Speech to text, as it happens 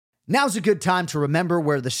Now's a good time to remember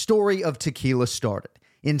where the story of tequila started.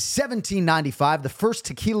 In 1795, the first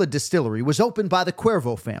tequila distillery was opened by the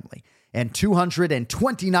Cuervo family, and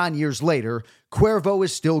 229 years later, Cuervo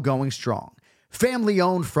is still going strong.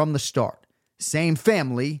 Family-owned from the start. Same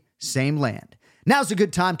family, same land. Now's a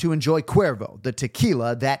good time to enjoy Cuervo, the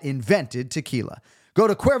tequila that invented tequila. Go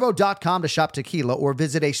to Cuervo.com to shop tequila or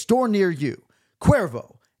visit a store near you.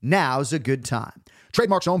 Cuervo, now's a good time.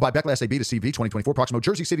 Trademarks owned by Beckley SAB to CV 2024, Proximo,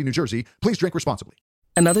 Jersey City, New Jersey. Please drink responsibly.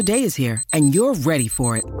 Another day is here, and you're ready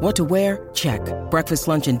for it. What to wear? Check. Breakfast,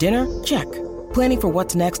 lunch, and dinner? Check. Planning for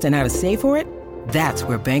what's next and how to save for it? That's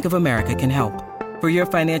where Bank of America can help. For your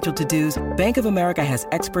financial to-dos, Bank of America has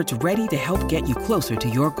experts ready to help get you closer to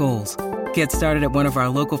your goals. Get started at one of our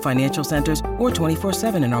local financial centers or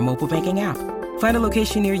 24/7 in our mobile banking app. Find a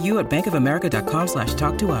location near you at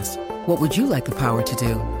bankofamerica.com/talktous. What would you like the power to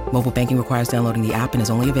do? Mobile banking requires downloading the app and is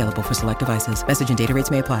only available for select devices. Message and data rates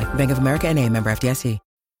may apply. Bank of America N.A., member FDIC.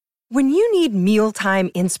 When you need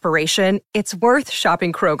mealtime inspiration, it's worth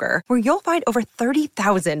shopping Kroger, where you'll find over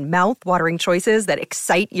 30,000 mouth-watering choices that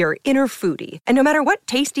excite your inner foodie. And no matter what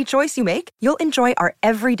tasty choice you make, you'll enjoy our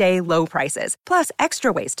everyday low prices, plus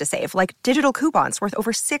extra ways to save, like digital coupons worth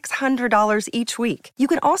over $600 each week. You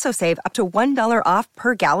can also save up to $1 off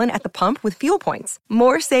per gallon at the pump with fuel points.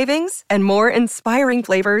 More savings and more inspiring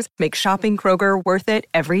flavors make shopping Kroger worth it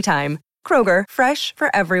every time. Kroger, fresh for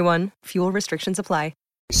everyone. Fuel restrictions apply.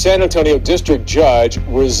 San Antonio district judge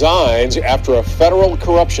resigns after a federal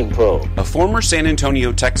corruption probe. A former San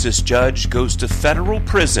Antonio, Texas judge goes to federal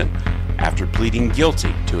prison after pleading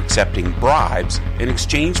guilty to accepting bribes in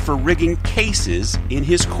exchange for rigging cases in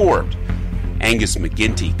his court. Angus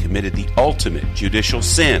McGinty committed the ultimate judicial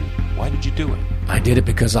sin. Why did you do it? I did it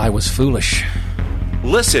because I was foolish.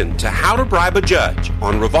 Listen to How to Bribe a Judge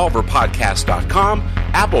on RevolverPodcast.com,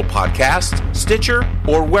 Apple Podcasts, Stitcher,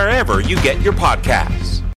 or wherever you get your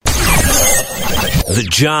podcasts. The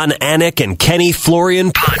John Anik and Kenny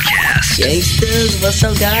Florian Podcast. Gangsters, what's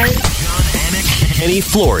up, guys? John Anik, Kenny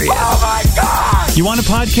Florian. Oh, my God! You want a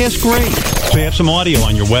podcast? Great. We have some audio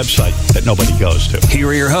on your website that nobody goes to. Here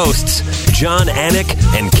are your hosts, John Anik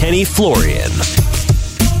and Kenny Florian.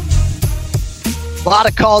 A lot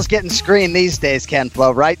of calls getting screened these days, Ken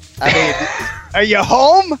Flo, right? I mean, are you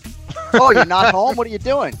home? Oh, you're not home? What are you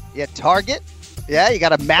doing? You at Target? Yeah, you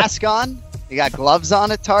got a mask on? You got gloves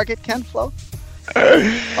on at Target, Ken Flo?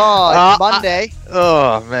 Oh, it's Monday.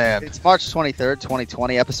 Oh, man. It's March 23rd,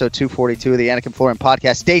 2020, episode 242 of the Anik and Florian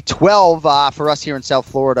podcast. Day 12 for us here in South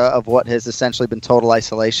Florida of what has essentially been total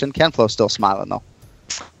isolation. Ken Flo's still smiling, though.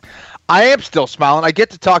 I am still smiling. I get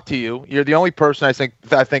to talk to you. You're the only person I think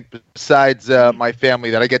besides my family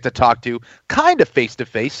that I get to talk to kind of face to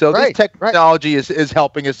face. So this technology is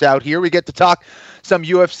helping us out here. We get to talk some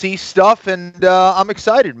UFC stuff, and I'm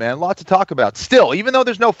excited, man. Lots to talk about. Still, even though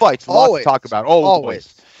there's no fights, lots to talk about.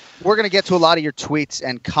 Always. We're going to get to a lot of your tweets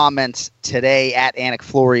and comments today at Anik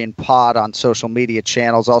Florian Pod on social media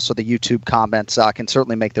channels. Also, the YouTube comments can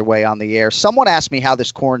certainly make their way on the air. Someone asked me how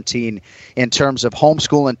this quarantine, in terms of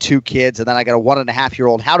homeschooling 2 kids, and then I got a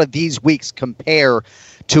 1.5-year-old, how do these weeks compare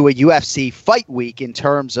to a UFC fight week in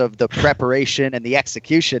terms of the preparation and the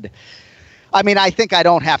execution? I mean, I think I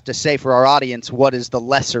don't have to say for our audience what is the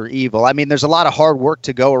lesser evil. I mean, there's a lot of hard work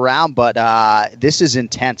to go around, but this is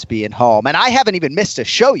intense being home. And I haven't even missed a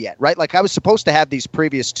show yet, right? Like, I was supposed to have these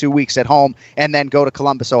previous 2 weeks at home and then go to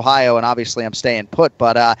Columbus, Ohio, and obviously I'm staying put.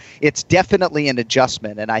 But it's definitely an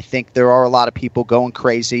adjustment, and I think there are a lot of people going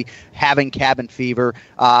crazy, having cabin fever,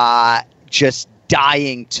 just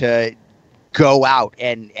dying to go out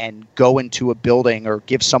and go into a building or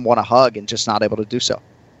give someone a hug and just not able to do so.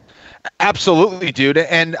 Absolutely, dude.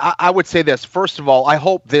 And I would say this. First of all, I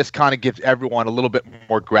hope this kind of gives everyone a little bit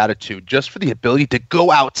more gratitude just for the ability to go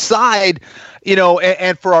outside,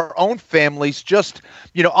 and for our own families. Just,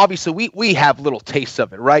 obviously we have little tastes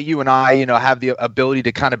of it, right? You and I, have the ability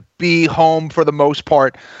to kind of be home for the most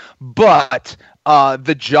part. But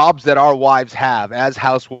the jobs that our wives have as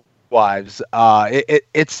housewives,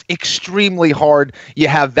 it's extremely hard. You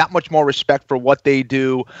have that much more respect for what they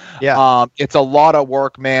do. Yeah. It's a lot of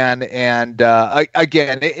work, man. And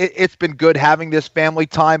again, it's been good having this family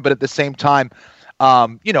time, but at the same time,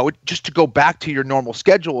 just to go back to your normal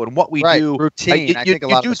schedule and what we do. Routine. I think a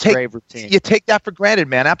lot of us crave routine. You take that for granted,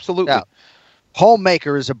 man. Absolutely. Yeah.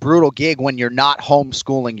 Homemaker is a brutal gig when you're not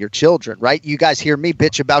homeschooling your children, right? You guys hear me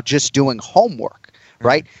bitch about just doing homework,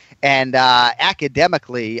 right? And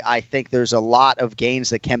academically, I think there's a lot of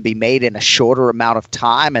gains that can be made in a shorter amount of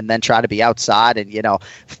time, and then try to be outside and,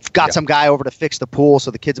 got some guy over to fix the pool.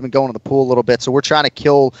 So the kids have been going to the pool a little bit. So we're trying to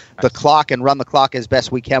kill the clock and run the clock as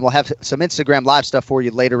best we can. We'll have some Instagram live stuff for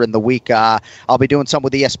you later in the week. I'll be doing something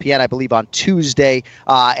with ESPN, I believe, on Tuesday.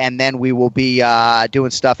 And then we will be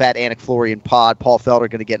doing stuff at Anik Florian Pod. Paul Felder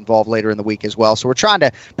going to get involved later in the week as well. So we're trying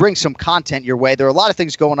to bring some content your way. There are a lot of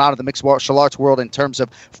things going on in the mixed martial arts world in terms of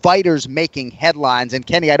fighters making headlines. And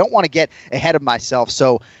Kenny, I don't want to get ahead of myself.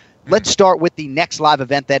 So let's start with the next live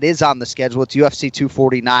event that is on the schedule. It's UFC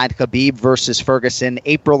 249, Khabib versus Ferguson,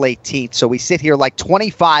 April 18th. So we sit here like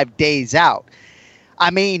 25 days out.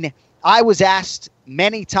 I mean, I was asked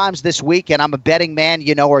many times this week, and I'm a betting man,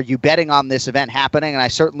 are you betting on this event happening? And I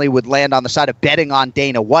certainly would land on the side of betting on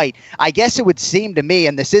Dana White. I guess it would seem to me,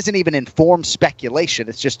 and this isn't even informed speculation,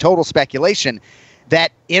 it's just total speculation,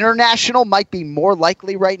 that international might be more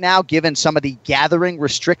likely right now, given some of the gathering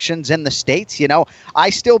restrictions in the States. I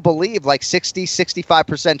still believe like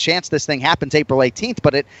 65% chance this thing happens April 18th,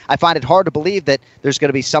 but I find it hard to believe that there's going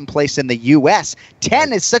to be some place in the U.S.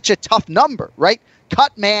 10 is such a tough number, right?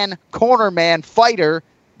 Cut man, corner man, fighter,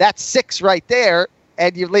 that's 6 right there,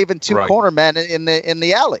 and you're leaving 2 corner men in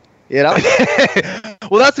the alley.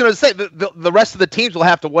 Well, that's going to say the rest of the teams will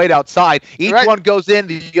have to wait outside. Each one goes in,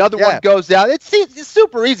 the other one goes out. It's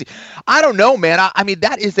super easy. I don't know, man. I mean,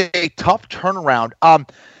 that is a tough turnaround.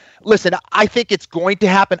 Listen, I think it's going to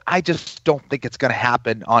happen. I just don't think it's going to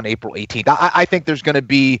happen on April 18th. I think there's going to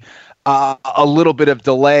be a little bit of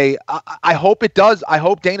delay. I hope it does. I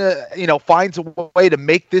hope Dana, finds a way to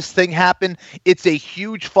make this thing happen. It's a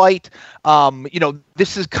huge fight.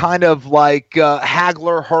 This is kind of like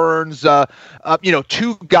Hagler, Hearns,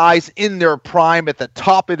 2 guys in their prime at the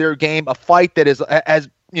top of their game. A fight that is as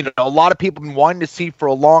a lot of people have been wanting to see for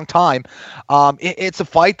a long time. It's a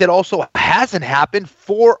fight that also hasn't happened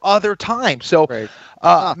 4 other times. So,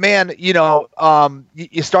 man,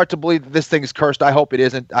 you start to believe that this thing is cursed. I hope it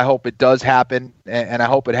isn't. I hope it does happen, and I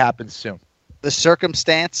hope it happens soon. The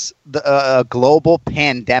circumstance, the global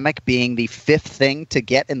pandemic being the 5th thing to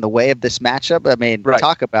get in the way of this matchup. I mean,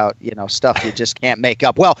 talk about, stuff you just can't make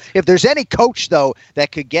up. Well, if there's any coach, though,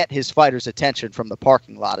 that could get his fighters' attention from the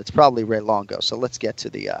parking lot, it's probably Ray Longo. So let's get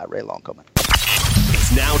to the Ray Longo minute.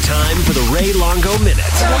 It's now time for the Ray Longo Minute.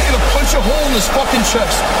 I want you to punch a hole in his fucking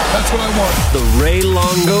chest. That's what I want. The Ray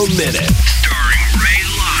Longo Minute. Starring Ray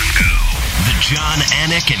Longo. The John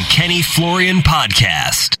Anik and Kenny Florian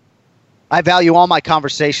podcast. I value all my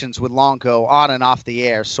conversations with Longo on and off the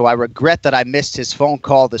air, so I regret that I missed his phone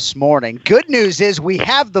call this morning. Good news is we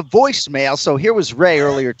have the voicemail, so here was Ray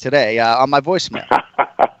earlier today on my voicemail.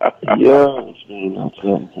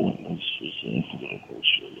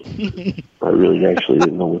 I really actually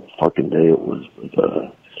didn't know what fucking day it was,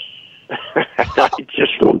 but I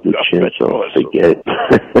just don't get a chance to forget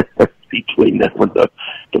between now and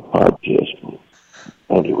the podcast.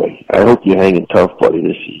 Anyway, I hope you're hanging tough, buddy.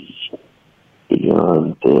 This is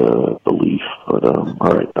beyond belief. But all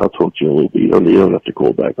right, I'll talk to you a little bit. You don't have to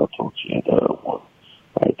call back. I'll talk to you at 1. All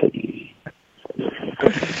right, take it easy.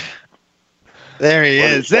 There he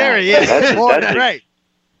is. There he is. That's right.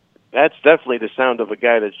 That's definitely the sound of a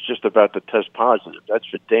guy that's just about to test positive. That's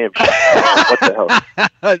for damn sure. What the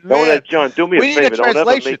hell? Don't John, do me a favor. Don't ever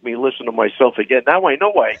make me listen to myself again. Now I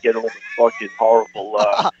know why I get all the fucking horrible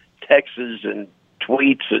texts and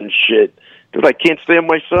tweets and shit. Dude, I can't stand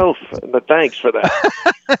myself. But thanks for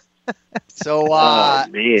that. So,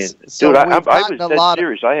 man. So dude, I was dead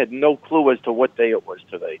serious. I had no clue as to what day it was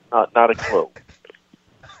today. Not a clue.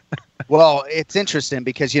 Well, it's interesting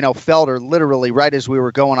because, Felder literally right as we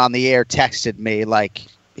were going on the air texted me like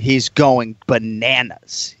he's going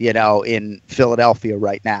bananas, in Philadelphia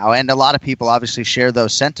right now. And a lot of people obviously share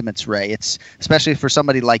those sentiments, Ray. It's especially for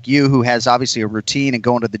somebody like you who has obviously a routine and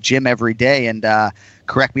going to the gym every day. And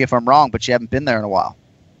correct me if I'm wrong, but you haven't been there in a while.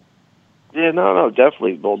 Yeah, no,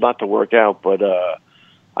 definitely. Well, not to work out, but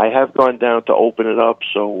I have gone down to open it up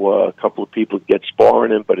so a couple of people get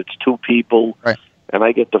sparring in, but it's 2 people. Right. And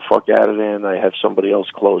I get the fuck out of there, and I have somebody else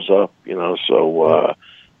close up, so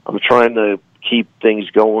I'm trying to keep things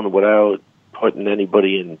going without putting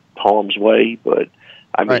anybody in harm's way, but,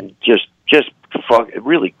 I mean, just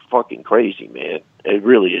really fucking crazy, man. It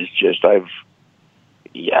really is just, I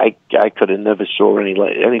could have never saw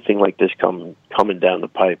anything like this coming down the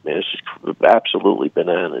pipe, man. This is absolutely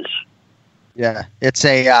bananas. Yeah, it's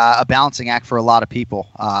a balancing act for a lot of people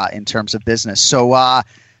in terms of business. So how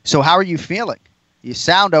are you feeling? You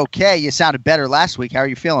sound okay. You sounded better last week. How are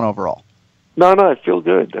you feeling overall? No, I feel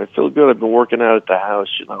good. I've been working out at the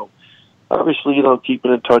house, obviously,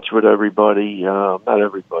 keeping in touch with everybody, not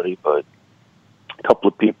everybody, but a couple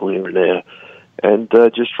of people here and there, and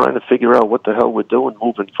just trying to figure out what the hell we're doing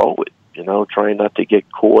moving forward. Trying not to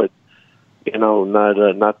get caught,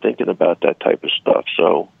 not thinking about that type of stuff.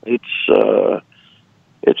 So it's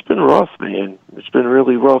been rough, man. It's been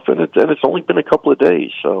really rough, and it's only been a couple of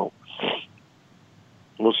days, so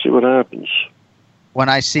we'll see what happens. When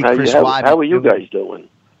I see Chris Weidman, how are you guys doing?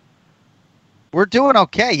 We're doing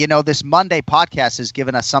okay. This Monday podcast has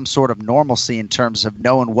given us some sort of normalcy in terms of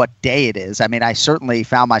knowing what day it is. I mean, I certainly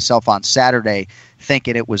found myself on Saturday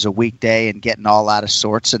thinking it was a weekday and getting all out of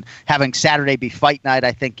sorts. And having Saturday be fight night,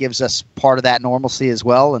 I think, gives us part of that normalcy as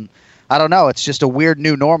well. And I don't know. It's just a weird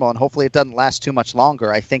new normal, and hopefully it doesn't last too much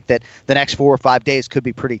longer. I think that the next 4 or 5 days could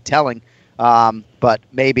be pretty telling, but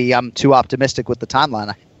maybe I'm too optimistic with the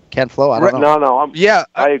timeline. Ken Flo, I don't know. No,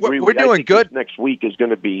 I agree. We're doing good. Next week is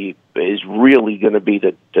really going to be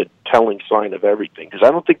the telling sign of everything, because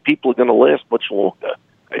I don't think people are going to last much longer.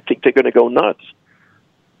 I think they're going to go nuts.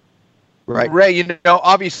 Right, Ray.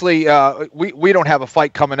 Obviously, we don't have a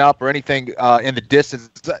fight coming up or anything in the distance.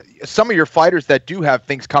 Some of your fighters that do have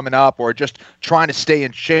things coming up or just trying to stay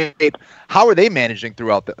in shape, how are they managing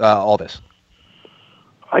throughout all this?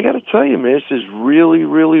 I got to tell you, man, this is really,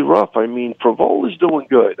 really rough. I mean, Fravol is doing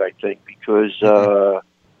good, I think, because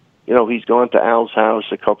he's gone to Al's house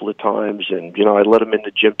a couple of times, and I let him in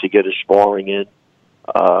the gym to get his sparring in.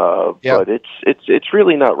 But it's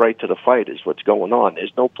really not right to the fighters what's going on.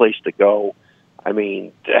 There's no place to go. I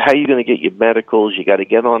mean, how are you going to get your medicals? You got to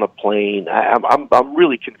get on a plane. I'm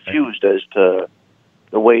really confused as to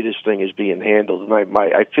the way this thing is being handled, and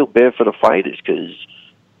I feel bad for the fighters because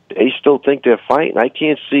they still think they're fighting. I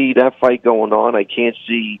can't see that fight going on. I can't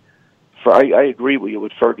see. I agree with you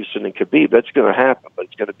with Ferguson and Khabib. That's going to happen, but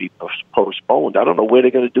it's going to be postponed. I don't know where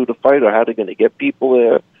they're going to do the fight or how they're going to get people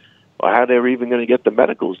there, or how they're even going to get the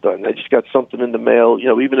medicals done. I just got something in the mail.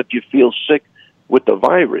 Even if you feel sick with the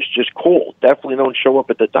virus, just call. Definitely don't show up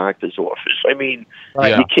at the doctor's office. I mean,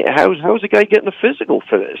 you can't. How's a guy getting a physical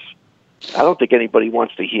for this? I don't think anybody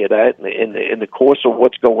wants to hear that in the course of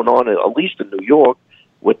what's going on, at least in New York,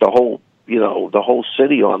 with the whole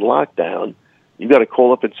city on lockdown. You got to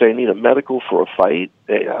call up and say, I need a medical for a fight.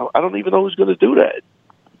 I don't even know who's going to do that.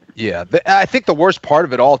 Yeah, I think the worst part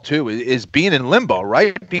of it all, too, is being in limbo,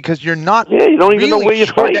 right? Because you're not you don't even know where you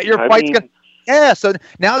fight. That your fight's going. Yeah, so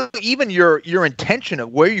now even your intention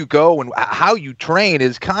of where you go and how you train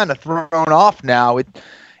is kind of thrown off now.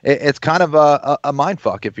 It's kind of a mind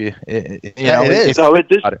fuck if you it is.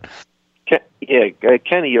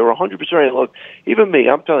 Kenny, you're 100% right. Look, even me,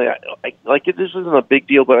 I'm telling you, this isn't a big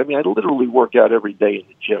deal, but I mean, I literally work out every day in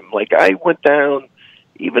the gym. Like, I went down,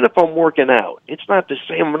 even if I'm working out, it's not the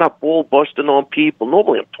same. I'm not ball busting on people.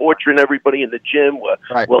 Normally, I'm torturing everybody in the gym. We're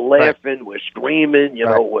laughing, we're screaming,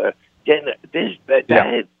 we're getting this,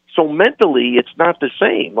 that. So mentally, it's not the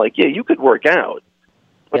same. Like, you could work out,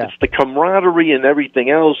 but it's the camaraderie and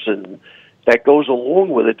everything else and that goes along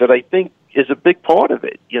with it that I think is a big part of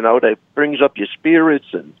it, that brings up your spirits.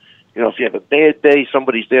 And, if you have a bad day,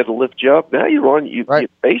 somebody's there to lift you up. Now you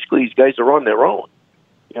basically, these guys are on their own.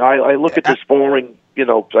 I look at the sparring,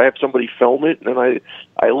 I have somebody film it, and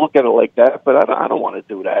I look at it like that, but I don't want to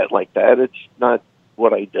do that like that. It's not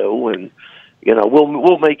what I do, and,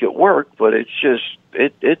 we'll make it work, but it's just,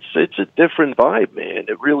 it's a different vibe, man.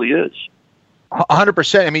 It really is.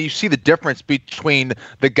 100%. I mean, you see the difference between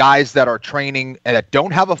the guys that are training and that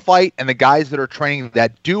don't have a fight and the guys that are training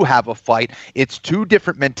that do have a fight. It's two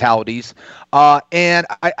different mentalities. And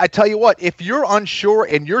I tell you what, if you're unsure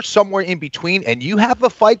and you're somewhere in between and you have a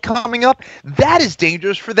fight coming up, that is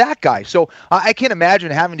dangerous for that guy. So I can't imagine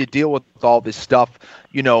having to deal with all this stuff,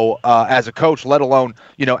 as a coach, let alone,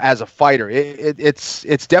 as a fighter.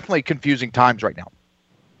 It's definitely confusing times right now.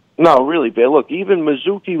 No, really, but look, even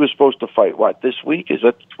Mizuki was supposed to fight, this week? Is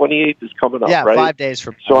that the 28th is coming up, right? Yeah, 5 days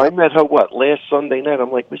from now. So I met her, last Sunday night.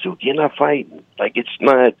 I'm like, Mizuki, you're not fighting. Like, it's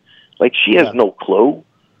not, she has no clue.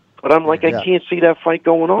 But I'm like, I can't see that fight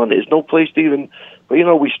going on. There's no place to even, but,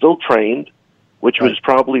 we still trained, which was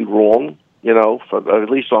probably wrong, at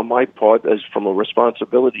least on my part, as from a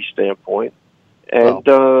responsibility standpoint. And,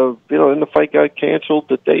 then the fight got canceled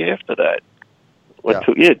the day after that.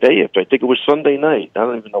 Day after. I think it was Sunday night. I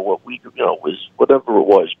don't even know what week, it was whatever it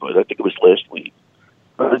was, but I think it was last week.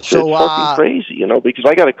 But it's fucking crazy, because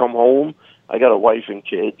I got to come home. I got a wife and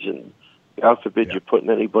kids, and God forbid you're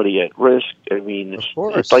putting anybody at risk. I mean,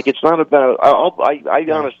 it's like, it's not about, I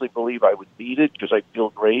honestly believe I would beat it because I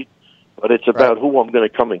feel great, but it's about who I'm going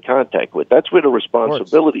to come in contact with. That's where the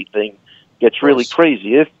responsibility thing gets really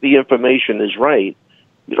crazy. If the information is right,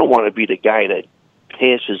 you don't want to be the guy that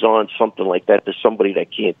passes on something like that to somebody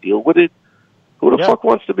that can't deal with it. Who the fuck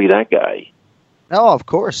wants to be that guy? No, of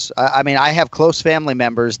course. I mean, I have close family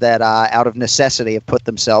members that, out of necessity, have put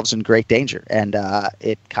themselves in great danger, and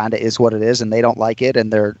it kind of is what it is, and they don't like it,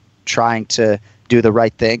 and they're trying to do the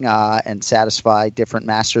right thing and satisfy different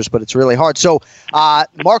masters, but it's really hard. So,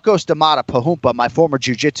 Marcos D'Amata Pahumpa, my former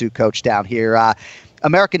jiu-jitsu coach down here,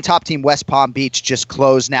 American Top Team West Palm Beach just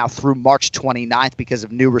closed now through March 29th because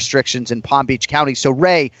of new restrictions in Palm Beach County. So,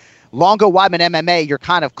 Ray, Longo Weidman MMA, you're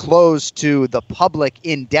kind of closed to the public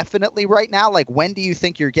indefinitely right now. Like, when do you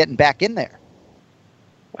think you're getting back in there?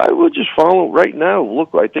 I would just follow right now. Look,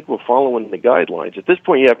 I think we're following the guidelines. At this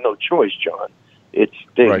point, you have no choice, John. It's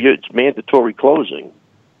mandatory closing.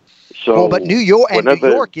 So, well, but New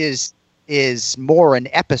York is more an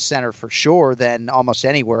epicenter for sure than almost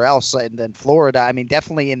anywhere else than Florida. I mean,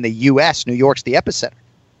 definitely in the U.S., New York's the epicenter.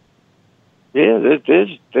 Yeah,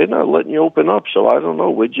 they're not letting you open up, so I don't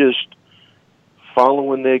know. We're just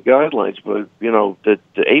following their guidelines. But,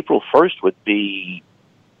 the April 1st would be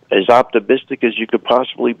as optimistic as you could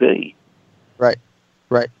possibly be. Right.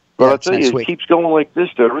 But I'll tell you, it keeps going like this.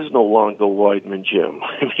 There is no Longo Weidman gym.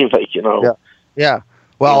 I mean, Yeah.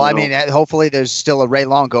 Well, I mean, hopefully there's still a Ray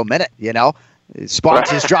Longo minute,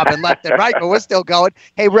 Sponsors dropping left and right, but we're still going.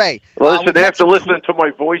 Hey, Ray. Well, listen, after listening to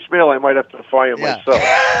my voicemail, I might have to fire myself.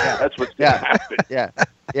 Yeah. That's what's going to happen.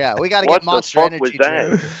 Yeah. We got to get Monster Energy. What the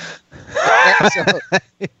fuck was that?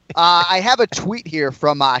 I have a tweet here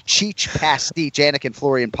from Cheech Pastiche, Anakin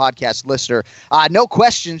Florian podcast listener. No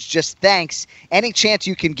questions, just thanks. Any chance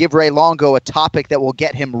you can give Ray Longo a topic that will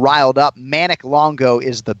get him riled up? Manic Longo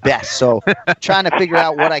is the best. So I'm trying to figure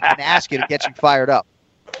out what I can ask you to get you fired up.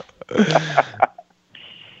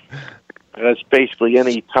 That's basically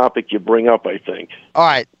any topic you bring up, I think. All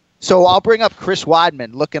right. So I'll bring up Chris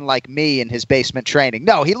Weidman looking like me in his basement training.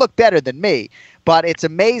 No, he looked better than me, but it's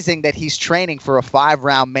amazing that he's training for a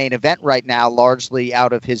 5-round main event right now, largely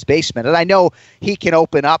out of his basement. And I know he can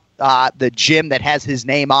open up the gym that has his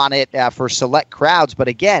name on it for select crowds. But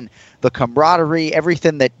again, the camaraderie,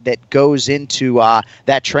 everything that goes into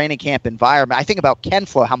that training camp environment. I think about Ken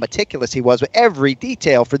Flo, how meticulous he was with every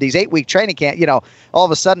detail for these 8-week training camp. All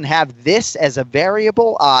of a sudden have this as a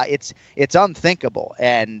variable. It's unthinkable.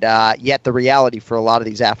 And yet the reality for a lot of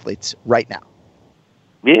these athletes right now.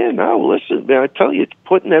 Yeah, no, listen, man, I tell you, it's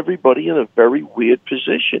putting everybody in a very weird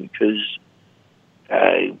position because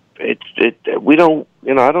we don't,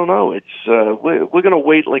 I don't know. It's we're going to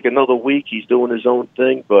wait like another week. He's doing his own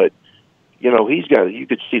thing, but you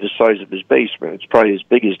could see the size of his basement. It's probably as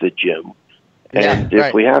big as the gym. And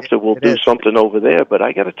if we have to, we'll do something over there. But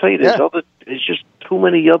I got to tell you, there's just too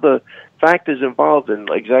many other factors involved in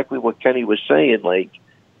exactly what Kenny was saying. Like,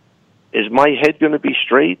 is my head going to be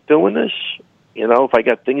straight doing this? If I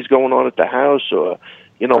got things going on at the house or,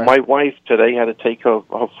 my wife today had to take her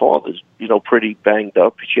father's, pretty banged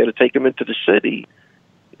up. She had to take him into the city,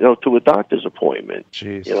 to a doctor's appointment.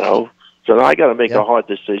 Jeez. So now I got to make a hard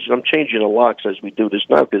decision. I'm changing the locks as we do this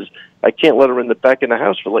now because I can't let her in the back of the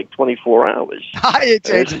house for like 24 hours.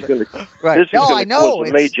 This is going to cause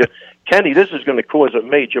a major, Kenny, this is going to cause a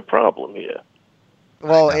major problem here.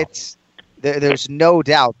 Well, there's no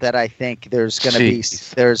doubt that I think there's going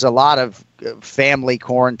to there's a lot of family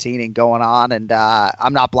quarantining going on, and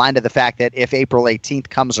I'm not blind to the fact that if April 18th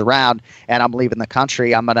comes around and I'm leaving the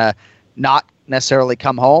country, I'm going to not necessarily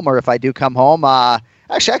come home, or if I do come home,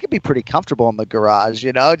 actually I could be pretty comfortable in the garage,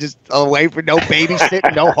 just away from no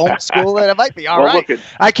babysitting, no homeschooling. It might be all right.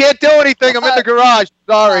 I can't do anything. I'm in the garage.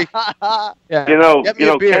 Sorry.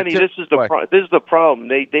 Kenny, this is the problem.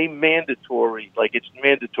 They mandatory, like it's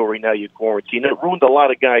mandatory now. You quarantine. It ruined a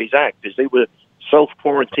lot of guys' act because they were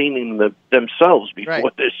self-quarantining themselves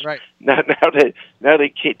before this. Right. Now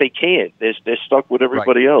they can't. They're stuck with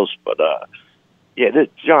everybody else. But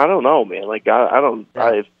John, I don't know, man. Like I don't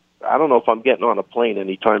know if I'm getting on a plane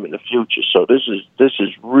anytime in the future. So this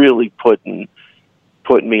is really putting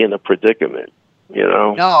me in a predicament.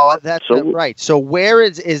 No, that's right. So where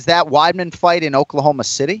is that Weidman fight in Oklahoma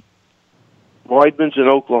City? Weidman's in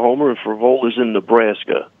Oklahoma and Frivola's in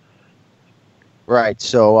Nebraska. Right.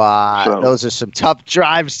 So those are some tough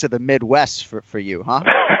drives to the Midwest for you, huh?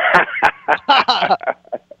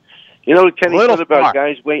 Kenny said about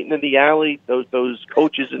guys waiting in the alley, those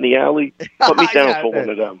coaches in the alley. Put me down for one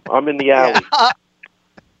of them. I'm in the alley.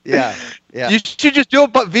 Yeah. You should just do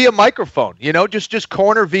it via microphone, just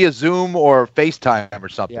corner via Zoom or FaceTime or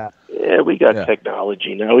something. Yeah, we got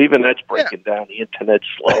technology now. Even that's breaking down. The internet's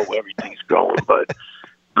slow. Everything's going. But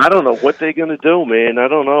I don't know what they're going to do, man. I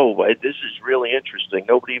don't know. This is really interesting.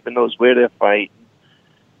 Nobody even knows where they're fighting.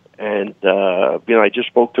 And, I just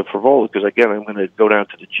spoke to Frivola because, again, I'm going to go down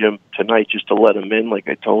to the gym tonight just to let him in, like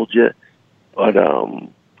I told you. But, the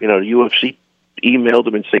UFC emailed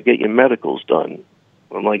him and said, get your medicals done.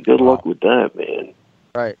 I'm like, good luck with that, man.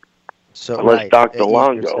 Right. So unless Dr.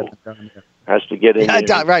 Longo has to get in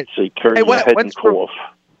there right. so he turns his head and cough.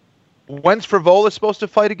 When's Frivola supposed to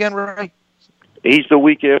fight again, Ray? He's the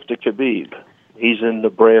week after Khabib. He's in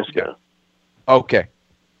Nebraska. Okay.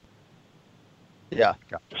 Yeah.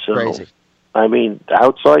 So, crazy. I mean,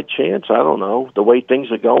 outside chance, I don't know. The way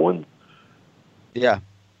things are going. Yeah.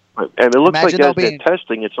 And it looks like as they're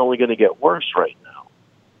testing, it's only going to get worse right now.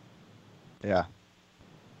 Yeah.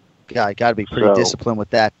 Yeah, I got to be pretty disciplined with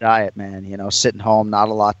that diet, man. Sitting home, not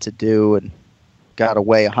a lot to do, and got to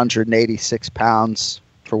weigh 186 pounds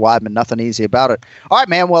for Weidman. Nothing easy about it. All right,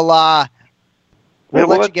 man. Well, we'll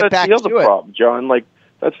let you get back to it. That's the other problem, John. Like,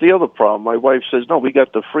 that's the other problem. My wife says, no, we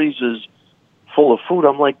got the freezers full of food.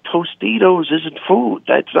 I'm like, Tostitos isn't food.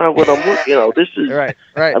 That's not what I'm looking. This is right.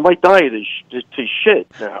 My diet is to shit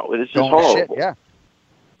now. This is horrible. Shit, yeah,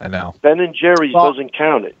 I know. Ben and Jerry's doesn't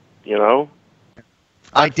count it.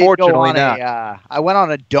 I did go on I went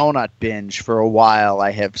on a donut binge for a while.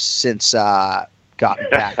 I have since gotten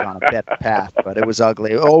back on a better path, but it was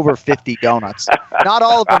ugly. Over 50 donuts. Not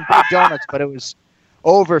all of them big donuts, but it was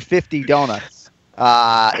over 50 donuts in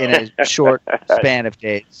a short span of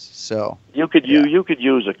days. So you could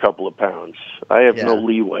use a couple of pounds. I have no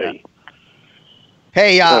leeway.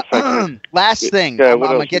 Hey, last thing. I'm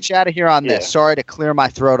going to get you out of here on this. Sorry to clear my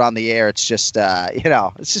throat on the air. It's just,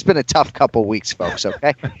 it's just been a tough couple weeks, folks,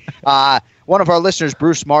 okay? One of our listeners,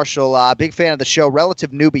 Bruce Marshall, big fan of the show,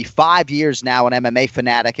 relative newbie, 5 years now, an MMA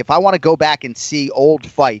fanatic. If I want to go back and see old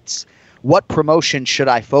fights, what promotion should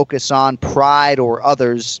I focus on, Pride or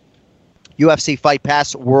others? UFC Fight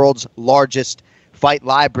Pass, world's largest fight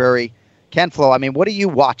library. Ken Flo, I mean, what are you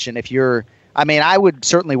watching if you're... I would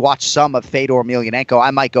certainly watch some of Fedor Emelianenko.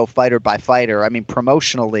 I might go fighter by fighter.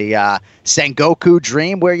 Promotionally, Sengoku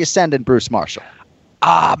Dream, where are you sending Bruce Marshall?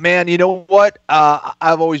 Man, you know what?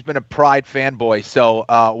 I've always been a Pride fanboy, so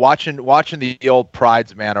watching the old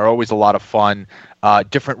Prides, man, are always a lot of fun.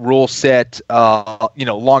 Different rule set,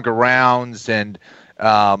 longer rounds, and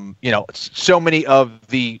so many of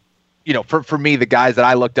the, for me, the guys that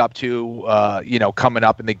I looked up to, coming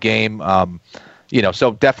up in the game.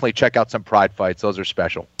 So definitely check out some Pride fights. Those are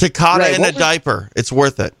special. Takata in a diaper. It's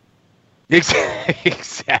worth it.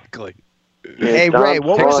 Exactly. Yeah, hey, Ray,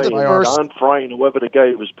 what was the first... Don Frye, whoever the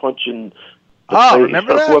guy who was punching...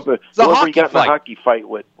 remember that? Whoever he got in the hockey fight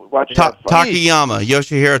with. Watch that fight. Takayama,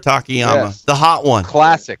 Yoshihiro Takayama. Yes. The hot one.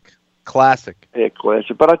 Classic. Yeah,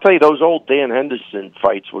 classic. But I tell you, those old Dan Henderson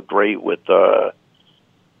fights were great with...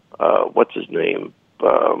 what's his name?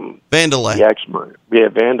 Vanderlei. Yeah,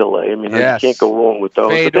 Vanderlei. You can't go wrong with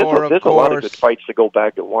those. Fedor, but there's a lot of good fights to go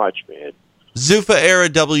back and watch, man. Zuffa era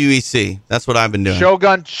WEC. That's what I've been doing.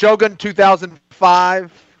 Shogun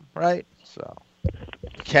 2005, right? So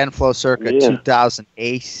Ken Flo circa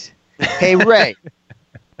 2008. Hey, Ray,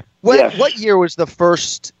 what year was the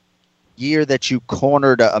first year that you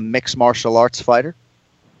cornered a mixed martial arts fighter?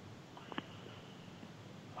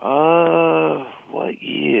 What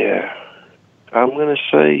year? I'm going to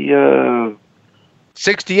say...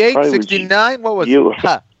 68, 69? What was it? It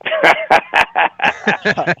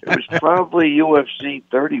was probably UFC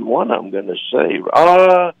 31, I'm going to say.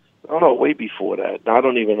 Oh, no, way before that. I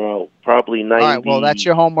don't even know. Probably 90. All right, well, that's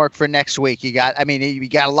your homework for next week. You got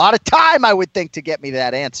a lot of time, I would think, to get me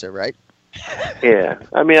that answer, right? Yeah.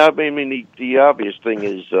 The obvious thing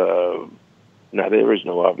is... no, there is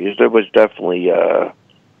no obvious. There was definitely...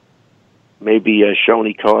 maybe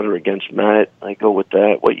Shoney Carter against Matt. I go with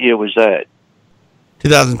that. What year was that?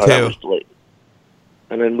 2002. That was late.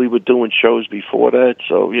 And then we were doing shows before that,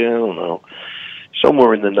 so I don't know.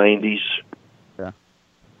 Somewhere in the 90s. Yeah.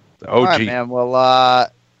 All right, man. Well,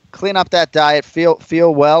 clean up that diet,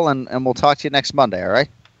 feel well, and we'll talk to you next Monday, all right?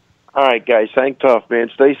 All right, guys. Hang tough, man.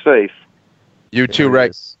 Stay safe. You too, Ray.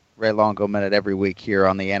 Ray Longo Minute every week here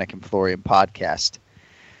on the Anik and Florian podcast.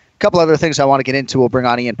 Couple other things I want to get into. We'll bring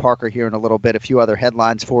on Ian Parker here in a little bit. A few other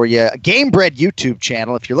headlines for you. Gamebred YouTube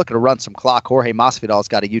channel. If you're looking to run some clock, Jorge Masvidal's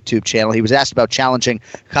got a YouTube channel. He was asked about challenging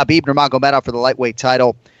Khabib Nurmagomedov for the lightweight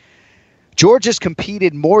title. George has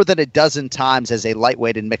competed more than a dozen times as a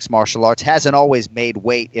lightweight in mixed martial arts. Hasn't always made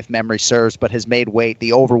weight, if memory serves, but has made weight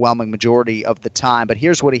the overwhelming majority of the time. But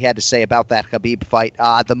here's what he had to say about that Khabib fight.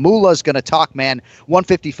 The Mullah's going to talk, man.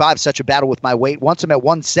 155, such a battle with my weight. Once I'm at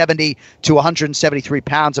 170 to 173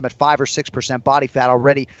 pounds, I'm at 5 or 6% body fat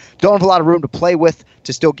already. Don't have a lot of room to play with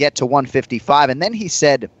to still get to 155. And then he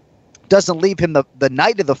said, doesn't leave him the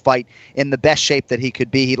night of the fight in the best shape that he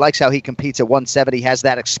could be. He likes how he competes at 170, has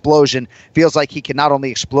that explosion, feels like he can not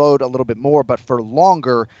only explode a little bit more, but for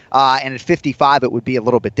longer, and at 55 it would be a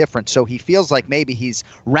little bit different. So he feels like maybe he's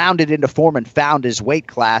rounded into form and found his weight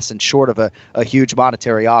class, and short of a huge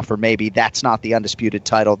monetary offer, maybe that's not the undisputed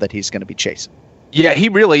title that he's going to be chasing. Yeah, he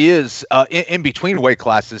really is in between weight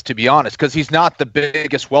classes, to be honest, because he's not the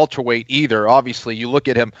biggest welterweight either. Obviously, you look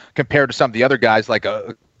at him compared to some of the other guys like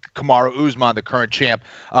Kamaru Usman, the current champ,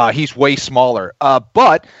 he's way smaller.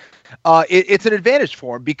 But it's an advantage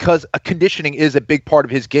for him because conditioning is a big part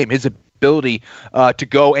of his game. His ability to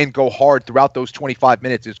go hard throughout those 25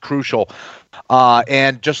 minutes is crucial.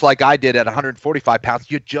 And just like I did at 145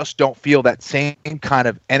 pounds, you just don't feel that same kind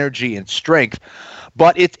of energy and strength.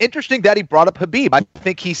 But it's interesting that he brought up Khabib. I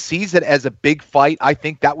think he sees it as a big fight. I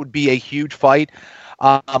think that would be a huge fight.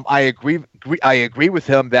 I agree with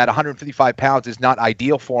him that 155 pounds is not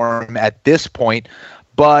ideal for him at this point.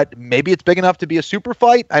 But maybe it's big enough to be a super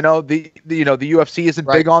fight. I know the UFC isn't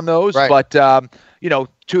big on those, but two of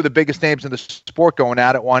the biggest names in the sport going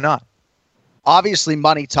at it. Why not? Obviously,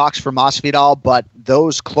 money talks for Masvidal, but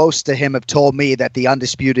those close to him have told me that the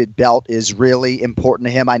undisputed belt is really important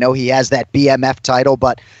to him. I know he has that BMF title,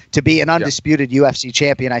 but to be an undisputed UFC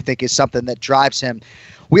champion, I think, is something that drives him.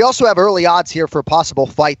 We also have early odds here for a possible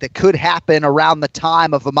fight that could happen around the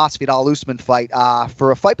time of a Masvidal-Usman fight,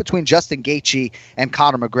 for a fight between Justin Gaethje and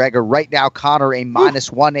Conor McGregor. Right now, Conor a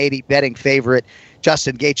minus 180 betting favorite.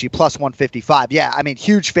 Justin Gaethje plus 155. Yeah, I mean,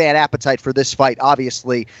 huge fan appetite for this fight,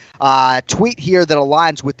 obviously. Tweet here that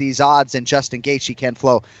aligns with these odds and Justin Gaethje, Ken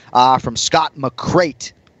Flo, from Scott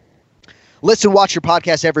McCrate. Listen, watch your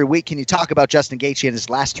podcast every week. Can you talk about Justin Gaethje in his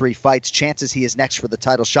last 3 fights, chances he is next for the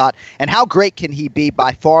title shot, and how great can he be?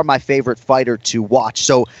 By far my favorite fighter to watch.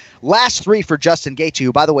 So last 3 for Justin Gaethje,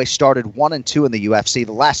 who, by the way, started 1-2 in the UFC.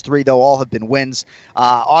 The last 3, though, all have been wins.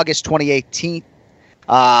 August 2018,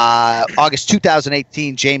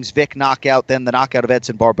 James Vick knockout. Then the knockout of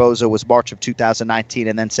Edson Barboza was March of 2019.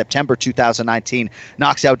 And then September 2019,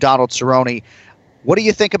 knocks out Donald Cerrone. What do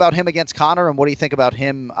you think about him against Conor, and what do you think about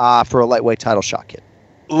him for a lightweight title shot, kid?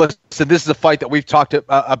 Listen, this is a fight that we've talked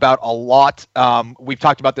about a lot. We've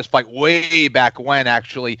talked about this fight way back when,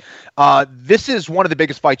 actually. This is one of the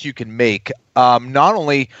biggest fights you can make, not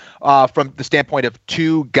only from the standpoint of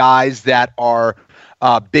two guys that are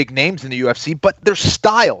big names in the UFC, but their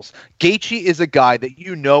styles. Gaethje is a guy that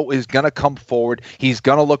you know is going to come forward. He's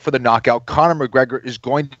going to look for the knockout. Conor McGregor is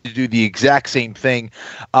going to do the exact same thing.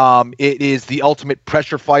 It is the ultimate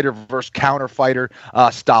pressure fighter versus counter fighter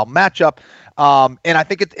style matchup. And I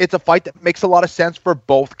think it's a fight that makes a lot of sense for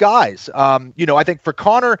both guys. I think for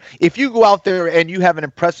Conor, if you go out there and you have an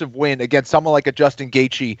impressive win against someone like a Justin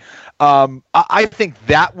Gaethje, I think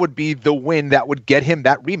that would be the win that would get him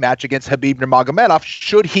that rematch against Khabib Nurmagomedov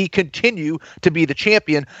should he continue to be the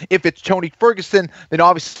champion. If it's Tony Ferguson, then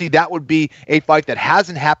obviously that would be a fight that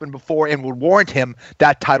hasn't happened before and would warrant him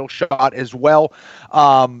that title shot as well.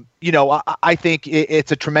 I think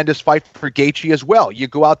it's a tremendous fight for Gaethje as well. You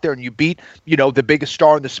go out there and you beat, the biggest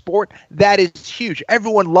star in the sport. That is huge.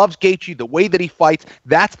 Everyone loves Gaethje, the way that he fights.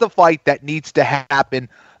 That's the fight that needs to happen.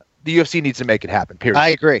 The UFC needs to make it happen, period. I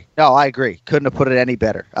agree. No, I agree. Couldn't have put it any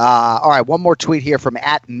better. All right, one more tweet here from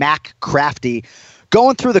 @MacCrafty.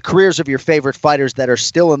 Going through the careers of your favorite fighters that are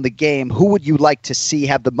still in the game, who would you like to see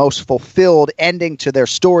have the most fulfilled ending to their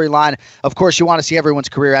storyline? Of course, you want to see everyone's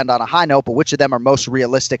career end on a high note, but which of them are most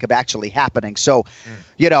realistic of actually happening? So,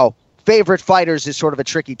 favorite fighters is sort of a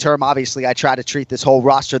tricky term. Obviously, I try to treat this whole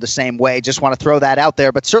roster the same way. Just want to throw that out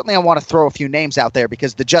there. But certainly I want to throw a few names out there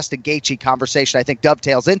because the Justin Gaethje conversation, I think,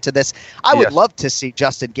 dovetails into this. I would love to see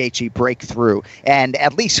Justin Gaethje break through and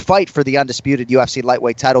at least fight for the undisputed UFC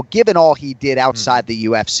lightweight title, given all he did outside the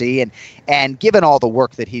UFC and given all the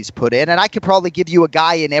work that he's put in. And I could probably give you a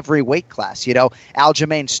guy in every weight class,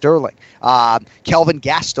 Aljamain Sterling, Kelvin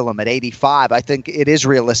Gastelum at 85. I think it is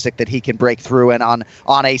realistic that he can break through and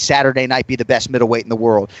on a Saturday night be the best middleweight in the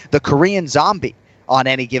world. The Korean Zombie on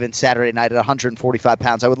any given Saturday night at 145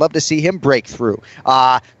 pounds. I would love to see him break through.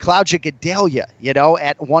 Claudia Gadelha,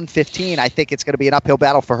 at 115. I think it's going to be an uphill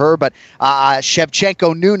battle for her, but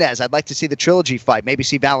Shevchenko Nunes, I'd like to see the trilogy fight. Maybe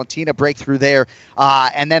see Valentina break through there.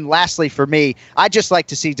 And then lastly for me, I'd just like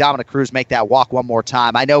to see Dominic Cruz make that walk one more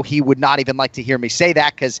time. I know he would not even like to hear me say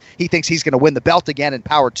that because he thinks he's going to win the belt again, and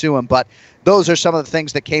power to him, but those are some of the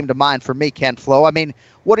things that came to mind for me, Ken Flo. I mean,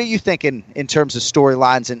 what are you thinking in terms of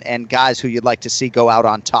storylines and guys who you'd like to see go out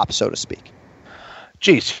on top, so to speak?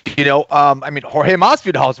 Geez, Jorge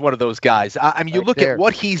Masvidal is one of those guys. You look at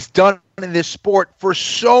what he's done in this sport for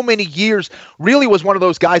so many years. Really was one of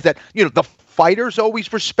those guys that, the fighters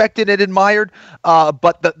always respected and admired,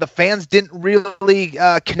 but the fans didn't really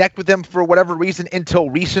connect with him for whatever reason until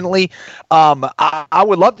recently. I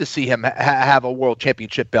would love to see him have a world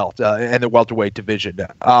championship belt in the welterweight division.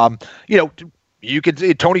 You could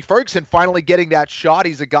see Tony Ferguson finally getting that shot.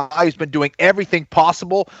 He's a guy who's been doing everything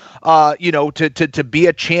possible, to be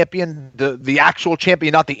a champion, the actual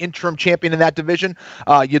champion, not the interim champion in that division.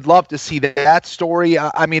 You'd love to see that story.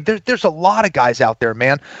 There's a lot of guys out there,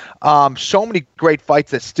 man. So many great fights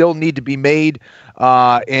that still need to be made,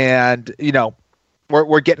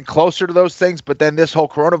 We're getting closer to those things, but then this whole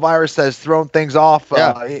coronavirus has thrown things off.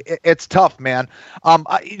 It's tough, man.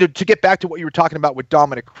 To get back to what you were talking about with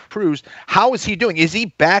Dominic Cruz, how is he doing? Is he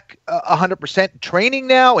back 100% training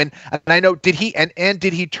now? And I know, did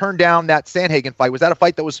he turn down that Sandhagen fight? Was that a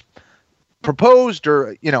fight that was proposed,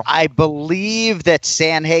 or I believe that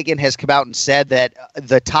Sandhagen has come out and said that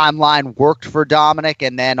the timeline worked for Dominic,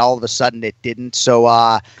 and then all of a sudden it didn't. So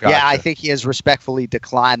Gotcha. I think he has respectfully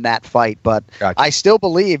declined that fight, but Gotcha. I still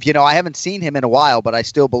believe, I haven't seen him in a while, but I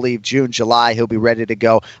still believe June, July he'll be ready to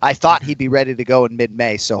go. I thought he'd be ready to go in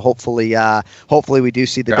mid-May, so hopefully we do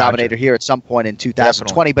see the Gotcha. Dominator here at some point in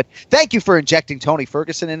 2020. But thank you for injecting Tony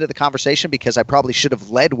Ferguson into the conversation, because I probably should have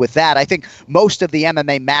led with that. I think most of the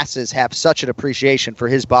MMA masses have such an appreciation for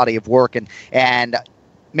his body of work, and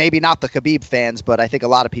maybe not the Khabib fans, but I think a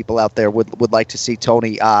lot of people out there would like to see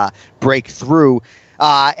Tony break through.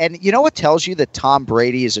 And you know what tells you that Tom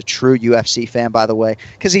Brady is a true UFC fan, by the way?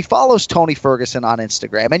 Because he follows Tony Ferguson on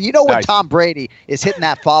Instagram. And you know when Tom Brady is hitting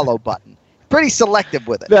that follow button, pretty selective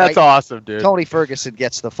with it. That's right? awesome, dude. Tony Ferguson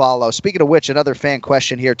gets the follow. Speaking of which, another fan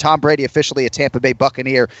question here. Tom Brady officially a Tampa Bay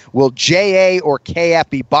Buccaneer. Will J.A. or KF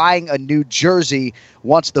be buying a new jersey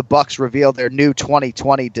once the Bucs reveal their new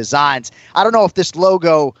 2020 designs? I don't know if this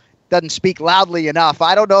logo doesn't speak loudly enough.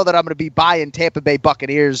 I don't know that I'm going to be buying Tampa Bay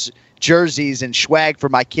Buccaneers jerseys and swag for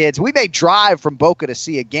my kids. We may drive from Boca to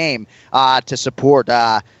see a game to support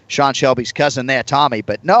Sean Shelby's cousin there, Tommy.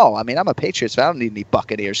 But no, I'm a Patriots fan. I don't need any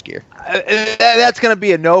Buccaneers gear. That's going to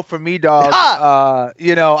be a no for me, dog.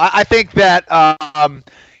 I think that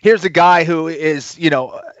here's a guy who is,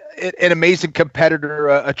 an amazing competitor,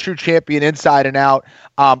 a true champion inside and out.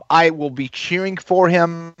 I will be cheering for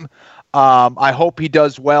him. I hope he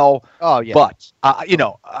does well. Oh yeah, but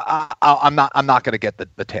I'm not going to get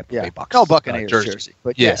the Tampa Bay Bucs. No Buccaneers jersey.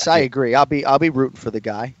 But yes, I agree. I'll be rooting for the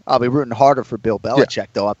guy. I'll be rooting harder for Bill Belichick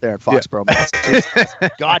though up there in Foxborough, Massachusetts.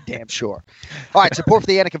 Goddamn sure. All right, support for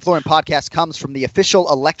the Anik and Florian podcast comes from the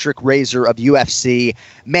official electric razor of UFC,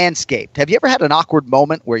 Manscaped. Have you ever had an awkward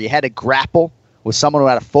moment where you had to grapple with someone who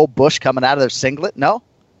had a full bush coming out of their singlet? No?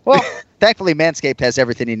 Well, thankfully, Manscaped has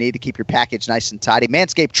everything you need to keep your package nice and tidy.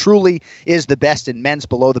 Manscaped truly is the best in men's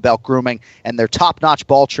below-the-belt grooming, and their top-notch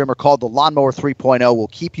ball trimmer called the Lawnmower 3.0 will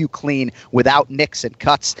keep you clean without nicks and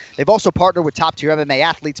cuts. They've also partnered with top-tier MMA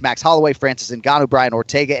athletes Max Holloway, Francis Ngannou, Brian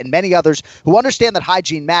Ortega, and many others who understand that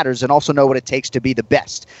hygiene matters and also know what it takes to be the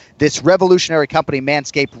best. This revolutionary company,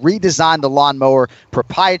 Manscaped, redesigned the lawnmower,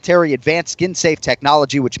 proprietary advanced skin-safe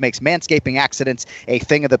technology, which makes manscaping accidents a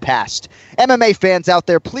thing of the past. MMA fans out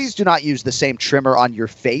there, please do not use the same trimmer on your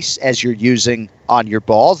face as you're using on your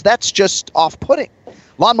balls. That's just off-putting.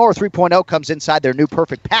 Lawnmower 3.0 comes inside their new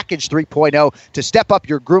Perfect Package 3.0 to step up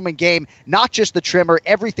your grooming game. Not just the trimmer,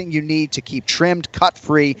 everything you need to keep trimmed,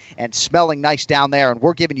 cut-free, and smelling nice down there. And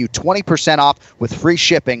we're giving you 20% off with free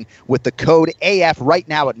shipping with the code AF right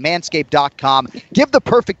now at manscaped.com. Give the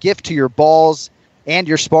perfect gift to your balls and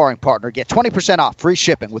your sparring partner. Get 20% off free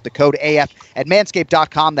shipping with the code AF at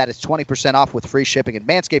manscaped.com. That is 20% off with free shipping at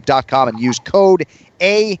manscaped.com and use code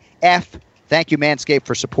AF. Thank you, Manscaped,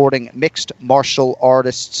 for supporting mixed martial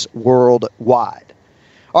artists worldwide.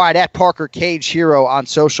 All right, at Parker Cage Hero on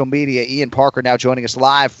social media. Ian Parker now joining us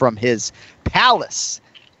live from his palace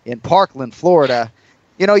in Parkland, Florida.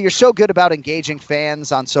 You're so good about engaging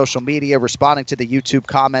fans on social media, responding to the YouTube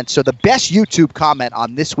comments. So the best YouTube comment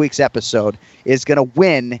on this week's episode is going to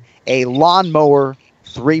win a Lawnmower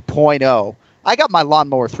 3.0. I got my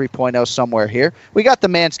Lawnmower 3.0 somewhere here. We got the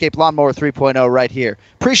Manscaped Lawnmower 3.0 right here.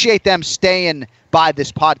 Appreciate them staying by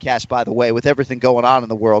this podcast, by the way, with everything going on in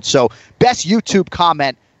the world. So best YouTube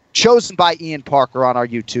comment chosen by Ian Parker on our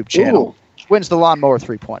YouTube channel wins the Lawnmower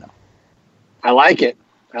 3.0. I like it.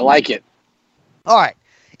 All right.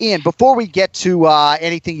 Ian, before we get to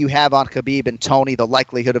anything you have on Khabib and Tony, the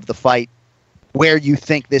likelihood of the fight, where you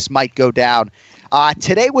think this might go down,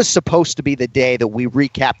 today was supposed to be the day that we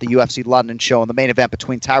recap the UFC London show and the main event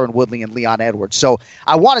between Tyron Woodley and Leon Edwards. So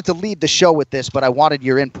I wanted to lead the show with this, but I wanted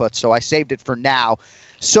your input, so I saved it for now.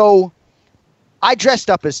 So I dressed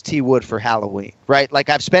up as T. Wood for Halloween, right? Like,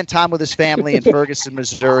 I've spent time with his family in Ferguson,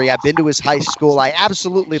 Missouri. I've been to his high school. I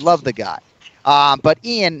absolutely love the guy. But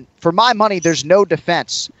Ian, for my money, there's no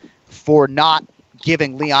defense for not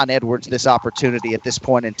giving Leon Edwards this opportunity at this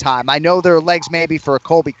point in time. I know there are legs maybe for a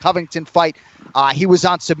Colby Covington fight. He was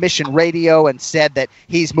on Submission Radio and said that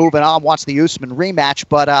he's moving on, wants the Usman rematch,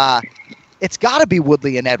 but it's got to be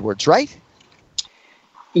Woodley and Edwards, right?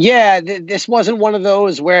 Yeah, this wasn't one of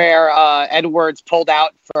those where Edwards pulled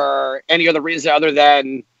out for any other reason other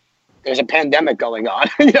than there's a pandemic going on.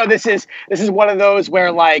 This is one of those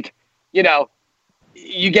where, like, you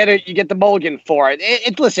get the mulligan for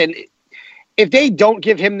it. Listen, if they don't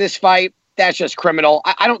give him this fight, that's just criminal.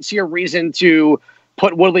 I don't see a reason to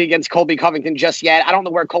put Woodley against Colby Covington just yet. I don't know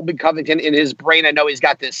where Colby Covington in his brain. I know he's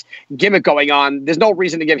got this gimmick going on. There's no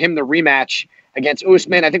reason to give him the rematch against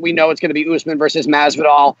Usman. I think we know it's going to be Usman versus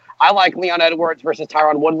Masvidal. I like Leon Edwards versus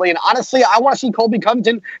Tyron Woodley. And honestly, I want to see Colby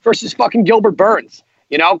Covington versus fucking Gilbert Burns.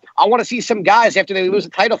 I want to see some guys, after they lose a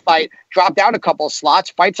title fight, drop down a couple of slots,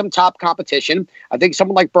 fight some top competition. I think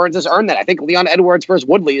someone like Burns has earned that. I think Leon Edwards versus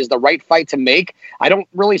Woodley is the right fight to make. I don't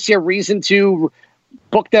really see a reason to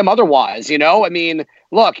book them otherwise. I mean,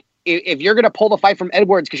 look, if you're going to pull the fight from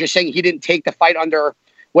Edwards because you're saying he didn't take the fight under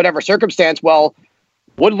whatever circumstance, well,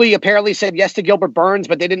 Woodley apparently said yes to Gilbert Burns,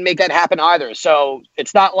 but they didn't make that happen either. So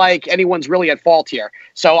it's not like anyone's really at fault here.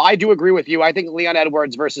 So I do agree with you. I think Leon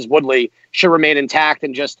Edwards versus Woodley should remain intact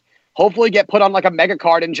and just hopefully get put on like a mega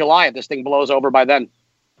card in July if this thing blows over by then.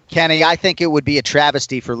 Kenny, I think it would be a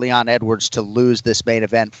travesty for Leon Edwards to lose this main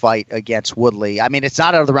event fight against Woodley. I mean, it's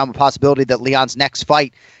not out of the realm of possibility that Leon's next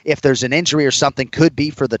fight, if there's an injury or something, could be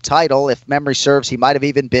for the title. If memory serves, he might have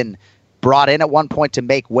even been brought in at one point to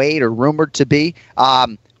make weight, or rumored to be.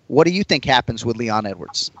 What do you think happens with Leon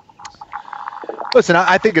Edwards? Listen,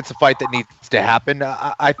 I think it's a fight that needs to happen.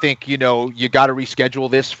 I think, you got to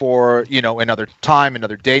reschedule this for, another time,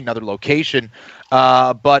 another date, another location.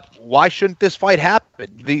 But why shouldn't this fight happen?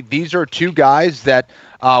 These are two guys that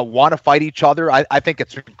want to fight each other. I think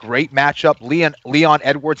it's a great matchup. Leon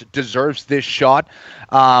Edwards deserves this shot.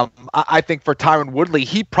 I think for Tyron Woodley,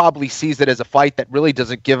 he probably sees it as a fight that really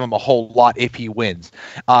doesn't give him a whole lot if he wins.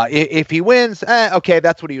 If he wins, okay,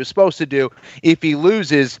 that's what he was supposed to do. If he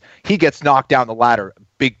loses, he gets knocked down the ladder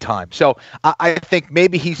big time. So I think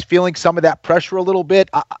maybe he's feeling some of that pressure a little bit.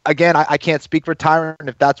 Again, I can't speak for Tyron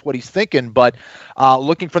if that's what he's thinking, but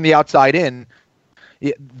looking from the outside in,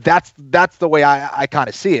 that's the way I kind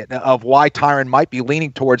of see it, of why Tyron might be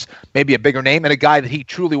leaning towards maybe a bigger name and a guy that he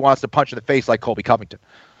truly wants to punch in the face like Colby Covington.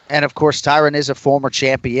 And, of course, Tyron is a former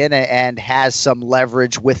champion and has some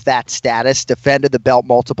leverage with that status, defended the belt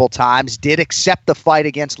multiple times, did accept the fight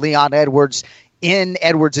against Leon Edwards in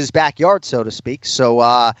Edwards' backyard, so to speak. So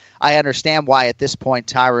I understand why at this point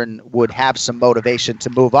Tyron would have some motivation to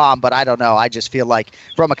move on, but I don't know. I just feel like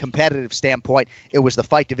from a competitive standpoint, it was the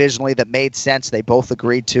fight divisionally that made sense. They both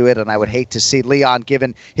agreed to it, and I would hate to see Leon,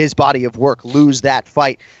 given his body of work, lose that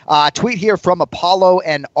fight. Tweet here from Apollo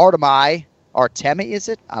and Artemi, is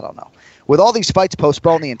it? I don't know. With all these fights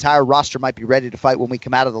postponed, the entire roster might be ready to fight when we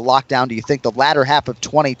come out of the lockdown. Do you think the latter half of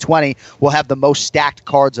 2020 will have the most stacked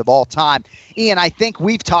cards of all time? Ian, I think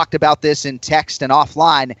we've talked about this in text and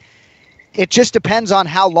offline. It just depends on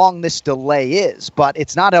how long this delay is, but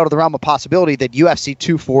it's not out of the realm of possibility that UFC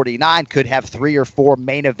 249 could have 3 or 4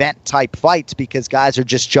 main event type fights because guys are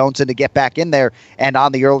just jonesing to get back in there and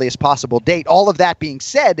on the earliest possible date. All of that being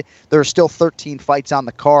said, there are still 13 fights on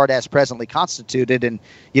the card as presently constituted, and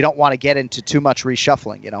you don't want to get into too much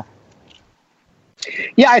reshuffling,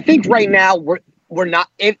 Yeah, I think right now we're not.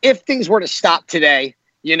 If things were to stop today,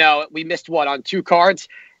 we missed on 2 cards.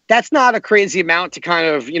 That's not a crazy amount to kind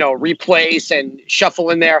of, replace and shuffle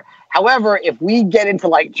in there. However, if we get into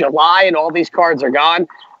like July and all these cards are gone,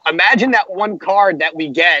 imagine that one card that we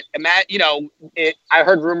get. I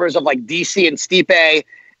heard rumors of like DC and Stipe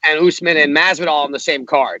and Usman and Masvidal on the same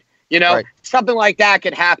card. Right. Something like that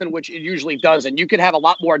could happen, which it usually doesn't. You could have a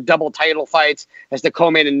lot more double title fights as the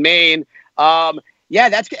co-main and main.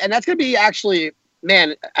 That's going to be actually.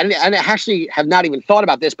 Man, I actually have not even thought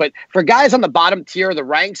about this, but for guys on the bottom tier of the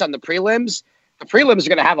ranks on the prelims are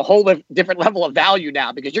going to have a whole different level of value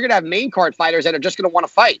now because you're going to have main card fighters that are just going to want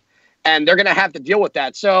to fight, and they're going to have to deal with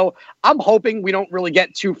that. So I'm hoping we don't really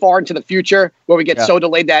get too far into the future where we get so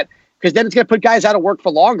delayed that because then it's going to put guys out of work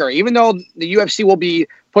for longer, even though the UFC will be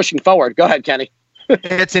pushing forward. Go ahead, Kenny.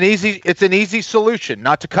 It's an easy solution.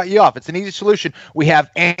 Not to cut you off, it's an easy solution. We have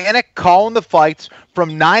Anik calling the fights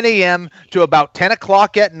from 9 a.m. to about 10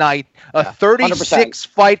 o'clock at night. A 36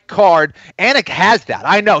 fight card. Anik has that.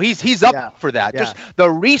 I know he's up for that. Yeah. Just the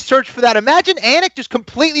research for that. Imagine Anik just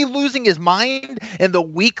completely losing his mind in the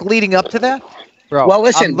week leading up to that. Bro, well,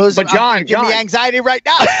 listen, but John, give me anxiety right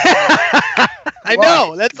now. I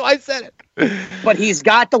know. That's why I said it. But he's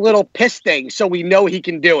got the little piss thing, so we know he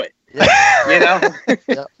can do it. You know?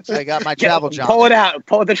 Yep. I got my travel John. Pull it out.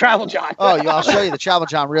 Pull the travel John. I'll show you the travel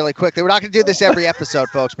John really quickly. We're not going to do this every episode,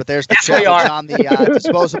 folks, but there's the travel John, the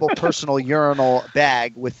disposable personal urinal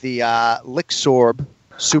bag with the Lixorb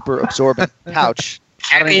super absorbent pouch.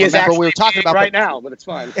 I don't even remember what we were talking about right now, but it's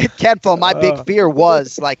fine. Kenfo, my big fear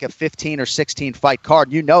was like a 15 or 16 fight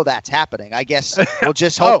card. You know that's happening. I guess we'll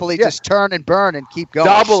just hopefully just turn and burn and keep going.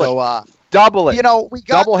 Double it. You know, we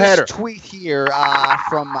got this tweet here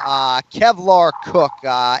from Kevlar Cook,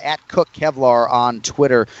 at Cook Kevlar on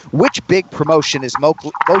Twitter. Which big promotion is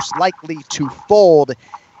most likely to fold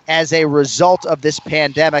as a result of this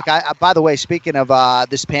pandemic? By the way, speaking of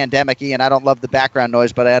this pandemic, Ian, I don't love the background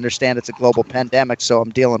noise, but I understand it's a global pandemic, so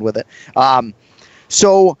I'm dealing with it.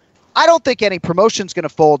 So I don't think any promotion's going to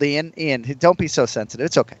fold, Ian. Ian, don't be so sensitive.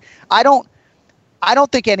 It's okay. I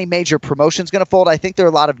don't think any major promotion's going to fold. I think there are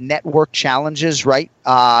a lot of network challenges, right?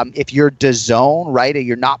 If you're DAZN, right,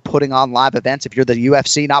 you're not putting on live events. If you're the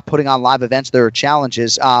UFC, not putting on live events, there are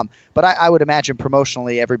challenges. But I would imagine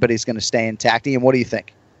promotionally everybody's going to stay intact. Ian, what do you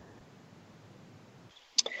think?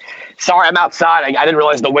 Sorry, I'm outside. I didn't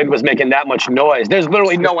realize the wind was making that much noise. There's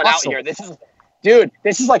literally no one out here. This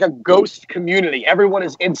is like a ghost community. Everyone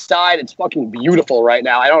is inside. It's fucking beautiful right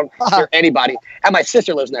now. I don't hear anybody. And my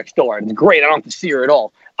sister lives next door. It's great. I don't have to see her at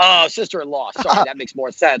all. Sister-in-law. Sorry, that makes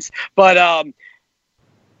more sense. But,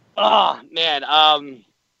 man.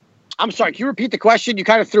 I'm sorry. Can you repeat the question? You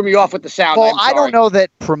kind of threw me off with the sound. Well, I don't know that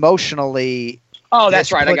promotionally. Oh,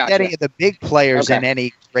 that's right. I got any of the big players in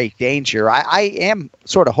any great danger. I am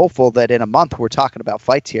sort of hopeful that in a month we're talking about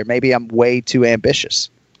fights here. Maybe I'm way too ambitious.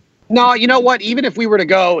 No, you know what? Even if we were to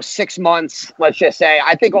go 6 months, let's just say,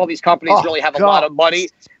 I think all these companies really have a lot of money.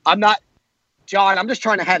 I'm just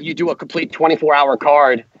trying to have you do a complete 24-hour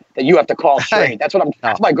card that you have to call straight. That's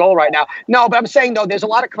my goal right now. No, but I'm saying, though, there's a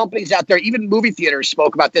lot of companies out there, even movie theaters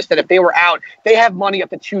spoke about this, that if they were out, they have money up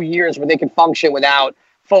to 2 years where they can function without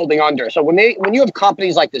folding under. So when you have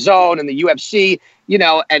companies like DAZN and the UFC,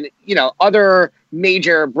 and other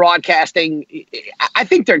major broadcasting, I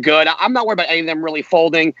think they're good. I'm not worried about any of them really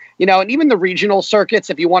folding. And even the regional circuits,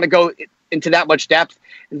 if you want to go into that much depth,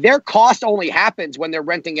 their cost only happens when they're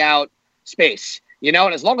renting out space. And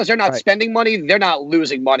as long as they're not spending money, they're not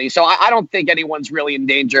losing money. So I don't think anyone's really in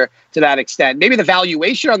danger to that extent. Maybe the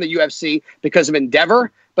valuation on the UFC because of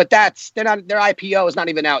Endeavor, but their IPO is not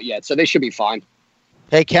even out yet, so they should be fine.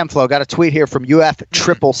 Hey, Kenflo, got a tweet here from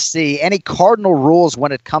UFCCC. Any cardinal rules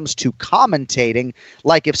when it comes to commentating?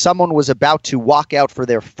 Like if someone was about to walk out for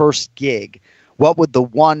their first gig, what would the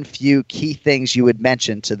few key things you would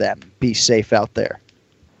mention to them? Be safe out there.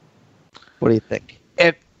 What do you think?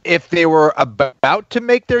 If they were about to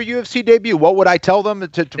make their UFC debut, what would I tell them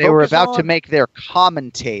to They were about to make their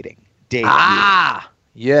commentating debut.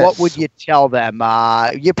 Yes. What would you tell them?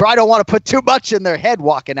 You probably don't want to put too much in their head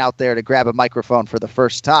walking out there to grab a microphone for the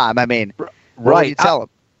first time. I mean, what would you tell them?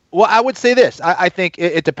 Well, I would say this. I think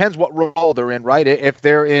it depends what role they're in, right? If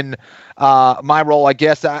they're in my role, I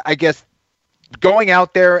guess going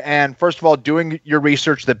out there and, first of all, doing your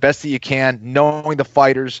research the best that you can, knowing the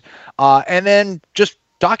fighters, and then just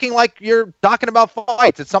talking like you're talking about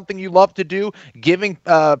fights. It's something you love to do, giving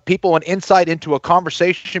people an insight into a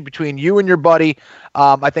conversation between you and your buddy.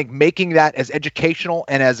 I think making that as educational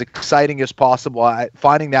and as exciting as possible,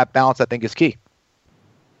 finding that balance, I think, is key.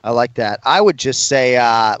 I like that. I would just say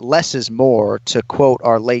less is more, to quote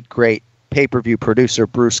our late, great pay-per-view producer,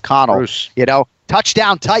 Bruce Connell.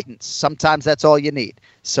 Touchdown Titans. Sometimes that's all you need.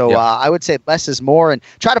 So I would say less is more, and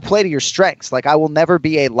try to play to your strengths. Like, I will never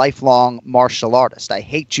be a lifelong martial artist. I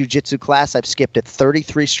hate jiu-jitsu class. I've skipped it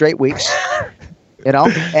 33 straight weeks,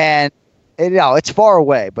 and it's far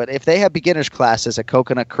away. But if they have beginners classes at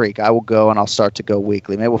Coconut Creek, I will go, and I'll start to go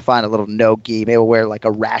weekly. Maybe we'll find a little no-gi. Maybe we'll wear like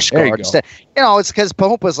a rash guard instead. It's because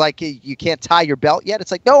Pahumpa's like, you can't tie your belt yet.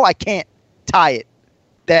 It's like, no, I can't tie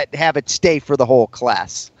it. Have it stay for the whole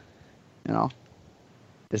class.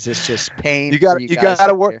 Is this just pain? You got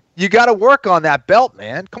to work. You got to work on that belt,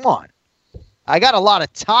 man. Come on. I got a lot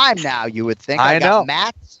of time now. You would think. I know. Got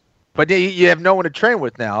mats, but you have no one to train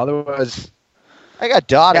with now. Otherwise, I got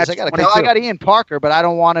daughters. I got Ian Parker, but I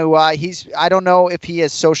don't want to. I don't know if he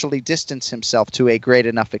has socially distanced himself to a great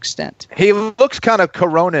enough extent. He looks kind of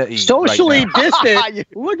Corona-y. Socially distant.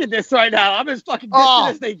 Look at this right now. I'm as fucking distant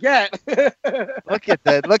as they get. Look at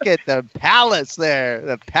the palace there.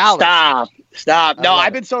 The palace. Stop. No,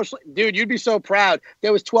 I've been socially. Dude, you'd be so proud.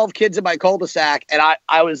 There was 12 kids in my cul-de-sac, and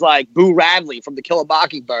I was like Boo Radley from To Kill a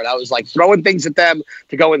Mockingbird. I was like throwing things at them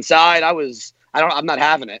to go inside. I'm not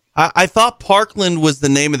having it. I thought Parkland was the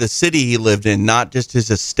name of the city he lived in, not just his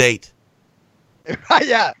estate.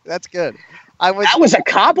 Yeah, that's good. That was a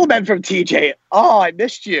compliment from TJ. Oh, I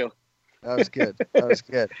missed you. That was good. That was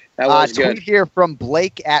good. That was good. Tweet here from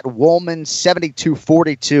Blake at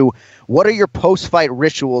Woolman7242. What are your post-fight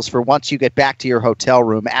rituals for once you get back to your hotel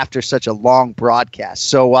room after such a long broadcast?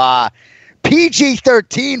 So,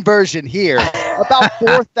 PG-13 version here, about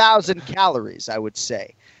 4,000 calories, I would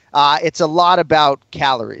say. It's a lot about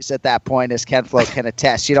calories at that point, as Ken Flo can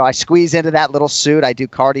attest. You know, I squeeze into that little suit. I do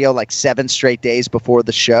cardio like 7 straight days before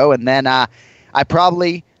the show. And then Kenny,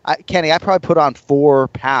 I probably put on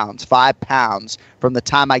 5 pounds from the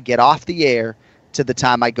time I get off the air to the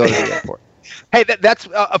time I go to the airport. Hey, that's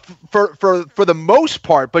for the most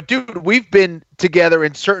part. But dude, we've been together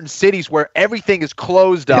in certain cities where everything is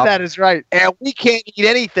closed up. That is right, and we can't eat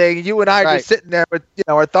anything. You and I are just sitting there with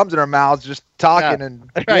our thumbs in our mouths, just talking. And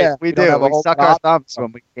we do. We suck our thumbs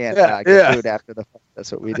when we can't get food after the fight.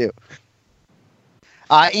 That's what we do.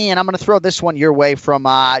 Ian, I'm going to throw this one your way from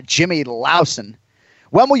Jimmy Lawson.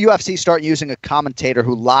 When will UFC start using a commentator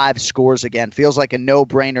who live scores again? Feels like a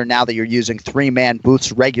no-brainer now that you're using 3-man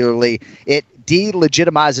booths regularly. It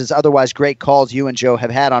delegitimizes otherwise great calls you and Joe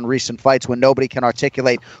have had on recent fights when nobody can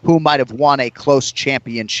articulate who might have won a close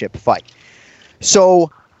championship fight.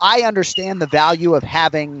 So I understand the value of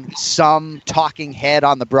having some talking head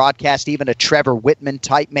on the broadcast, even a Trevor Whitman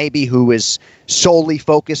type maybe, who is solely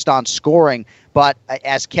focused on scoring. But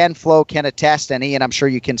as Ken Flo can attest, and Ian, I'm sure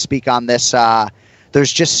you can speak on this,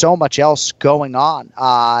 there's just so much else going on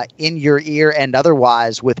in your ear and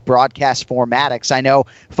otherwise with broadcast formatics. I know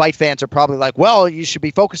fight fans are probably like, well, you should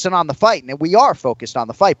be focusing on the fight. And we are focused on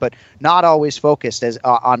the fight, but not always focused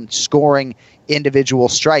on scoring individual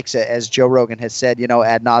strikes, as Joe Rogan has said,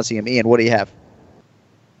 ad nauseum. Ian, what do you have?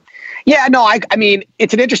 Yeah, no, I mean,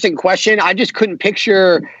 it's an interesting question. I just couldn't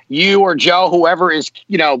picture you or Joe, whoever is,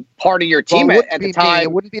 part of your team at the time.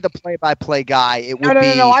 It wouldn't be the play-by-play guy. It would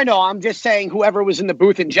be. No, I know. I'm just saying whoever was in the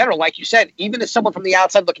booth in general. Like you said, even as someone from the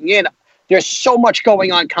outside looking in, there's so much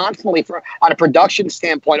going on constantly on a production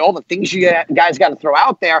standpoint, all the things you guys got to throw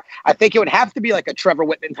out there. I think it would have to be like a Trevor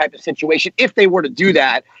Whitman type of situation if they were to do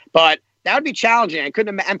that. But that would be challenging. I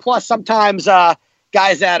couldn't. And plus, sometimes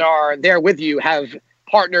guys that are there with you have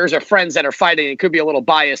partners or friends that are fighting. It could be a little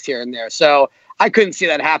biased here and there. So I couldn't see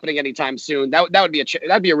that happening anytime soon. That would be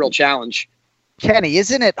that'd be a real challenge. Kenny,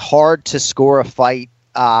 isn't it hard to score a fight?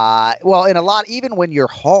 In a lot, even when you're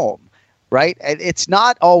home, right? It's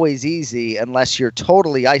not always easy unless you're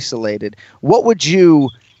totally isolated. What would you?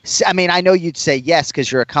 I mean, I know you'd say yes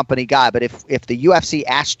because you're a company guy, but if the UFC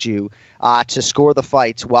asked you to score the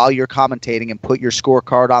fights while you're commentating and put your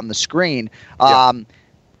scorecard on the screen,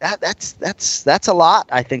 That's a lot,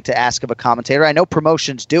 I think, to ask of a commentator. I know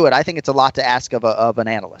promotions do it. I think it's a lot to ask of an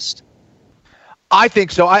analyst. I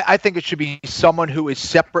think so. I think it should be someone who is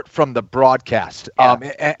separate from the broadcast.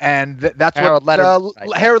 Yeah. And that's what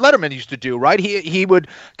Harold Letterman used to do, right? He would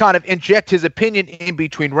kind of inject his opinion in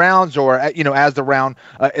between rounds or, as the round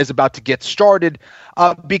is about to get started,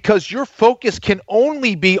 because your focus can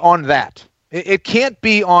only be on that. It can't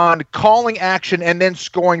be on calling action and then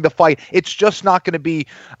scoring the fight. It's just not going to be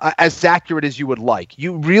as accurate as you would like.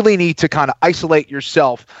 You really need to kind of isolate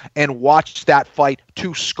yourself and watch that fight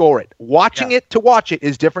to score it. Watching it to watch it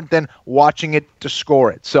is different than watching it to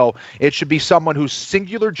score it. So it should be someone whose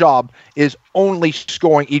singular job is only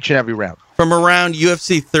scoring each and every round. From around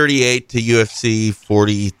UFC 38 to UFC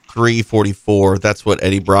 43, 44, that's what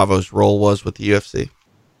Eddie Bravo's role was with the UFC.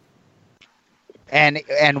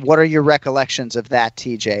 And what are your recollections of that,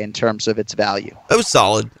 TJ, in terms of its value? It was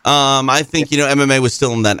solid. I think, MMA was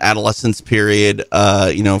still in that adolescence period,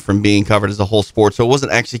 from being covered as a whole sport. So it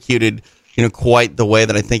wasn't executed, quite the way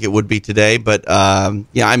that I think it would be today. But,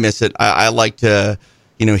 I miss it. I like to,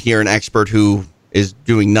 hear an expert who is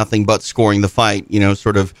doing nothing but scoring the fight,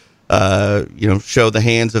 show the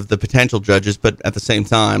hands of the potential judges, but at the same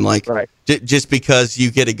time, just because you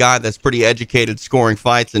get a guy that's pretty educated scoring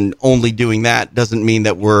fights and only doing that doesn't mean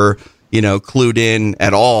that we're, clued in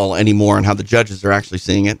at all anymore on how the judges are actually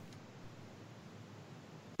seeing it.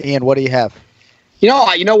 Ian, what do you have? You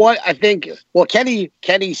know what? I think,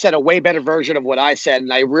 Kenny said a way better version of what I said,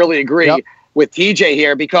 and I really agree. Yep. with TJ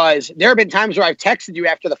here, because there have been times where I've texted you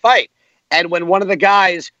after the fight, and when one of the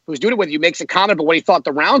guys who's doing it with you makes a comment about what he thought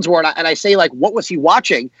the rounds were, and I say, like, what was he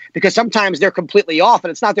watching? Because sometimes they're completely off,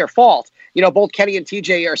 and it's not their fault. You know, both Kenny and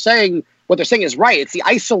TJ are saying what they're saying is right. It's the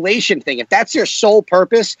isolation thing. If that's your sole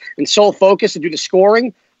purpose and sole focus to do the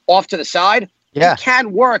scoring off to the side, it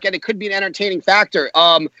can work, and it could be an entertaining factor.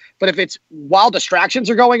 But if it's while distractions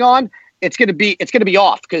are going on, it's gonna be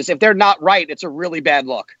off, because if they're not right, it's a really bad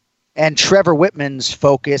look. And Trevor Whitman's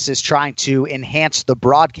focus is trying to enhance the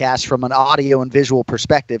broadcast from an audio and visual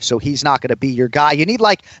perspective, so he's not going to be your guy. You need,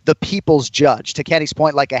 like, the people's judge, to Kenny's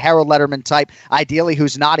point, like a Harold Letterman type, ideally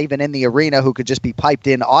who's not even in the arena, who could just be piped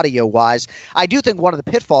in audio-wise. I do think one of the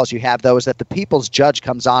pitfalls you have, though, is that the people's judge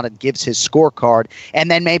comes on and gives his scorecard, and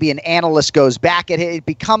then maybe an analyst goes back at it. It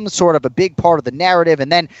becomes sort of a big part of the narrative, and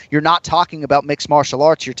then you're not talking about mixed martial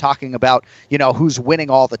arts. You're talking about, you know, who's winning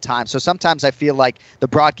all the time. So sometimes I feel like the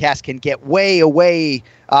broadcast can get way away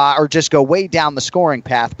or just go way down the scoring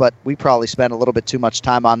path, but we probably spend a little bit too much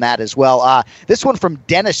time on that as well. This one from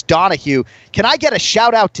Dennis Donahue. Can I get a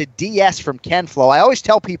shout out to DS from Ken Flo? I always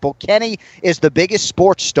tell people Kenny is the biggest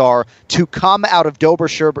sports star to come out of Dover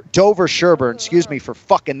Sherburne. Excuse me for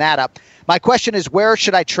fucking that up. My question is, where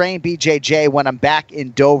should I train BJJ when I'm back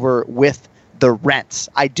in Dover with the rents?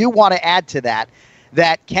 I do want to add to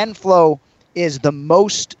that Ken Flo is the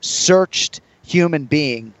most searched human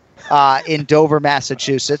being in Dover,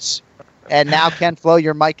 Massachusetts. And now, Ken Flo,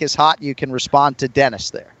 your mic is hot. You can respond to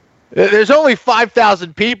Dennis there. There's only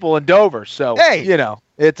 5,000 people in Dover, so, hey, you know,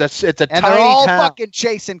 it's a and tiny they're all town. fucking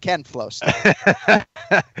chasing Ken Flo stuff.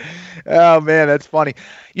 Oh, man, that's funny.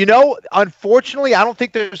 You know, unfortunately, I don't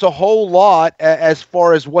think there's a whole lot as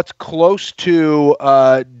far as what's close to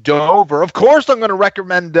Dover. Of course, I'm going to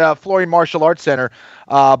recommend Florian Martial Arts Center,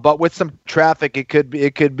 but with some traffic, it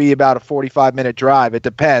could be about a 45-minute drive. It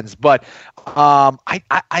depends. But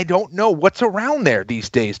I don't know what's around there these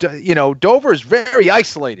days. You know, Dover is very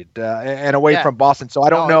isolated and away from Boston, so I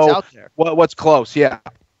don't know what's close. Yeah.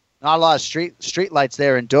 Not a lot of street lights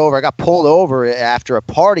there in Dover. I got pulled over after a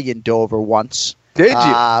party in Dover once. Did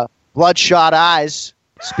you? Bloodshot eyes,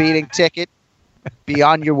 speeding ticket. Be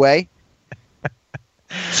on your way.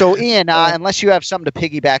 So, Ian, unless you have something to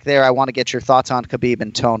piggyback there, I want to get your thoughts on Khabib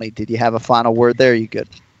and Tony. Did you have a final word there? Are you good?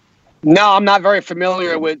 No, I'm not very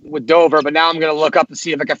familiar with Dover, but now I'm going to look up to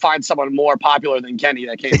see if I can find someone more popular than Kenny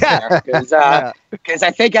that came there. Because I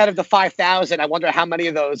think out of the 5,000, I wonder how many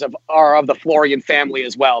of those are of the Florian family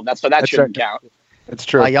as well. That shouldn't count. That's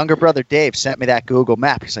true. My younger brother Dave sent me that Google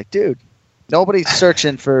map. He's like, dude, nobody's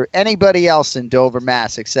searching for anybody else in Dover,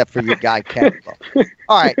 Mass, except for your guy Ken.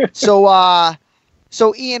 All right,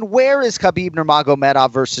 So, Ian, where is Khabib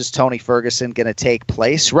Nurmagomedov versus Tony Ferguson going to take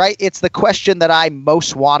place, right? It's the question that I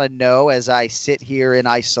most want to know as I sit here in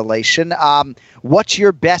isolation. What's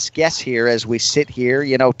your best guess here as we sit here,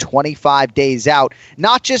 25 days out,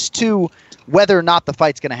 not just to whether or not the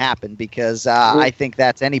fight's going to happen, because I think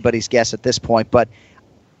that's anybody's guess at this point, but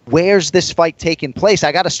where's this fight taking place?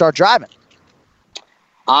 I got to start driving.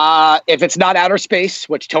 If it's not outer space,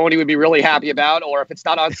 which Tony would be really happy about, or if it's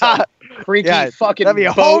not on some freaky fucking that'd be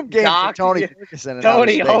a home game for Tony Ferguson.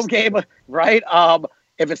 Tony, home game, right?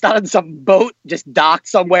 If it's not on some boat just docked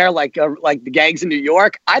somewhere like the gangs in New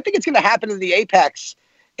York, I think it's going to happen in the Apex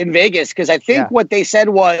in Vegas, because I think what they said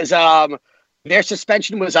was their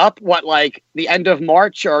suspension was up, the end of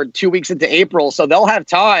March or 2 weeks into April, so they'll have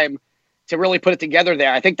time to really put it together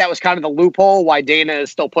there. I think that was kind of the loophole why Dana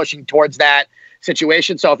is still pushing towards that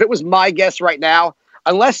situation. So if it was my guess right now,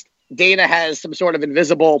 unless Dana has some sort of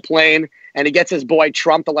invisible plane and he gets his boy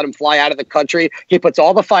Trump to let him fly out of the country, he puts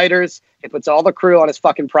all the fighters, he puts all the crew on his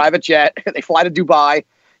fucking private jet, they fly to Dubai,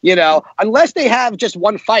 unless they have just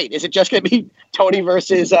one fight. Is it just going to be Tony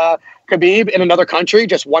versus Khabib in another country,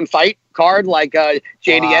 just one fight card like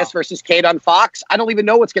JDS versus Cade on Fox? I don't even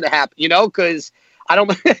know what's going to happen, because I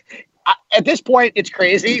don't at this point, it's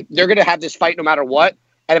crazy. They're going to have this fight no matter what.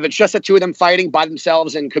 And if it's just the two of them fighting by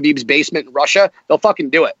themselves in Khabib's basement in Russia, they'll fucking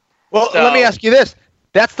do it. Well, let me ask you this.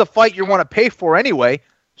 That's the fight you want to pay for anyway.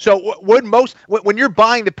 So when you're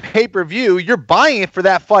buying the pay-per-view, you're buying it for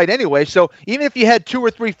that fight anyway. So even if you had 2 or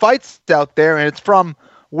 3 fights out there and it's from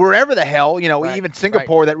wherever the hell, even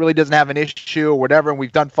Singapore that really doesn't have an issue or whatever, and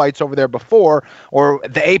we've done fights over there before, or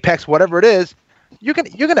the Apex, whatever it is, you're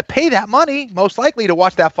gonna pay that money most likely to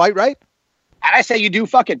watch that fight, right? And I say you do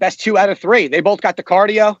fuck it. Best 2 out of 3. They both got the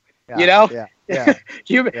cardio,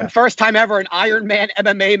 First time ever an Iron Man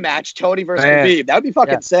MMA match, Tony versus Khabib. That would be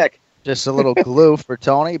fucking sick. Just a little glue for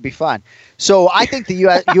Tony, be fine. So I think the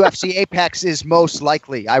UFC Apex is most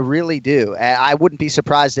likely. I really do. I wouldn't be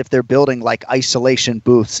surprised if they're building like isolation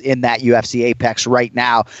booths in that UFC Apex right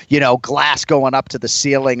now. Glass going up to the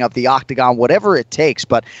ceiling of the octagon, whatever it takes.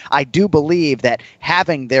 But I do believe that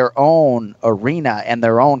having their own arena and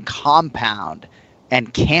their own compound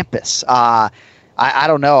and campus, I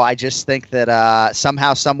don't know. I just think that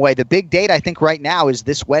somehow, some way, the big date I think right now is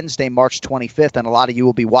this Wednesday, March 25th, and a lot of you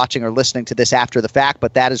will be watching or listening to this after the fact,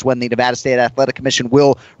 but that is when the Nevada State Athletic Commission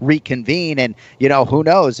will reconvene, and, who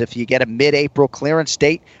knows if you get a mid-April clearance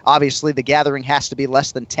date. Obviously, the gathering has to be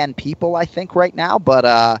less than 10 people, I think, right now,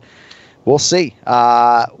 but we'll see.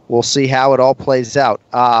 We'll see how it all plays out.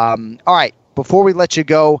 All right, before we let you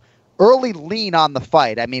go, early lean on the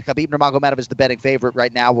fight. I mean, Khabib Nurmagomedov is the betting favorite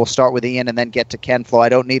right now. We'll start with Ian and then get to Ken Flo. I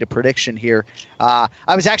don't need a prediction here. I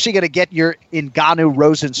was actually going to get your Ngannou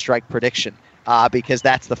Rosenstrike prediction because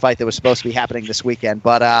that's the fight that was supposed to be happening this weekend.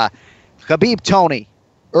 But Khabib, Tony,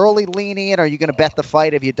 early lean, Ian. Are you going to bet the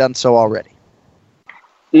fight? Have you done so already?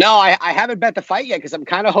 No, I haven't bet the fight yet because I'm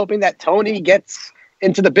kind of hoping that Tony gets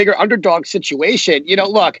into the bigger underdog situation.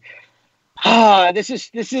 Look. This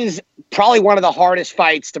is probably one of the hardest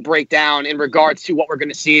fights to break down in regards to what we're going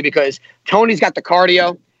to see because Tony's got the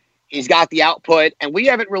cardio, he's got the output, and we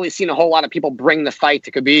haven't really seen a whole lot of people bring the fight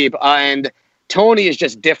to Khabib. And Tony is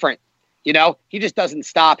just different. He just doesn't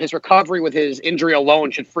stop. His recovery with his injury alone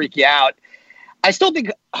should freak you out. I still think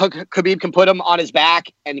Khabib can put him on his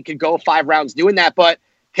back and he could go 5 rounds doing that. But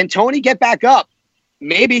can Tony get back up?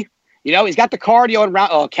 Maybe. He's got the cardio and round.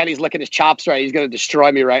 Oh, Kenny's licking his chops right. He's going to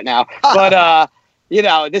destroy me right now. But,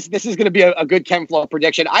 this is going to be a good Ken Flo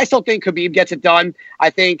prediction. I still think Khabib gets it done. I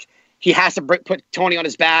think he has to put Tony on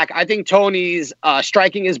his back. I think Tony's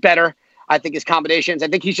striking is better. I think his combinations. I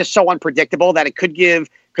think he's just so unpredictable that it could give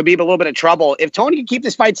Khabib a little bit of trouble. If Tony can keep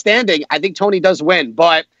this fight standing, I think Tony does win.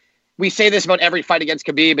 But we say this about every fight against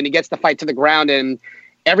Khabib, and he gets the fight to the ground, and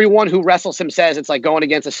everyone who wrestles him says it's like going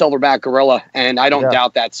against a silverback gorilla, and I don't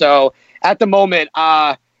doubt that. So at the moment,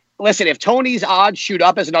 listen, if Tony's odds shoot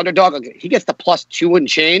up as an underdog, he gets the +2 and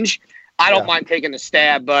change. I don't mind taking the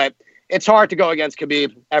stab, but it's hard to go against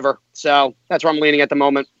Khabib ever. So that's where I'm leaning at the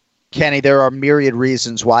moment. Kenny, there are myriad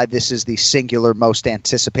reasons why this is the singular most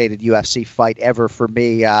anticipated UFC fight ever for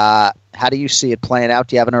me. How do you see it playing out?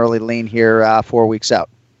 Do you have an early lean here 4 weeks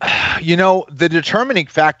out? The determining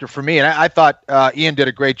factor for me, and I thought Ian did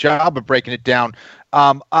a great job of breaking it down.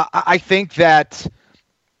 I think that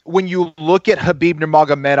when you look at Khabib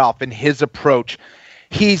Nurmagomedov and his approach,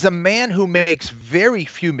 he's a man who makes very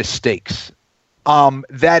few mistakes.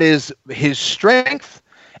 That is his strength,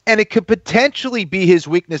 and it could potentially be his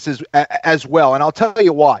weaknesses as well. And I'll tell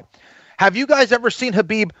you why. Have you guys ever seen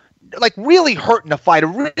Khabib really hurt in a fight,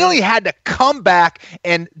 really had to come back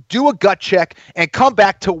and do a gut check and come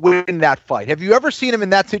back to win that fight? Have you ever seen him in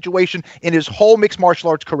that situation in his whole mixed martial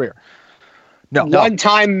arts career? No. One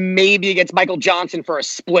time maybe against Michael Johnson for a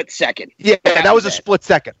split second. Yeah, that was a split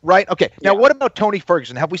second, right? Okay. Now, what about Tony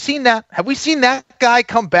Ferguson? Have we seen that? Have we seen that guy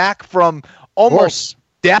come back from almost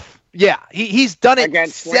death? Yeah, he's done it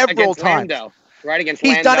several times. Lando, right against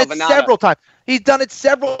He's done it several times. He's done it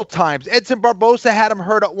several times. Edson Barbosa had him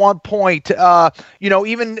hurt at one point.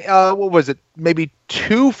 Even what was it? Maybe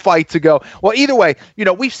 2 fights ago. Well, either way,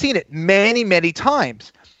 we've seen it many, many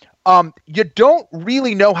times. You don't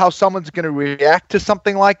really know how someone's going to react to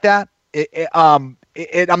something like that. I'm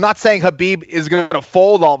not saying Khabib is going to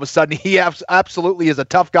fold all of a sudden. He absolutely is a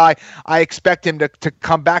tough guy. I expect him to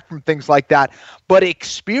come back from things like that. But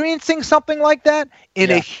experiencing something like that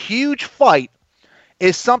in a huge fight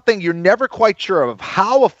is something you're never quite sure of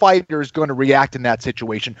how a fighter is going to react in that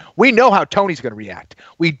situation. We know how Tony's going to react.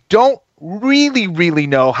 We don't really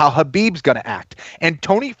know how Khabib's going to act. And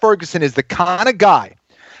Tony Ferguson is the kind of guy.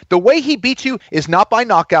 The way he beats you is not by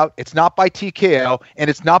knockout, it's not by TKO, and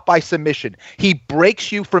it's not by submission. He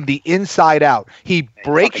breaks you from the inside out. He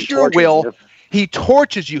breaks your will. He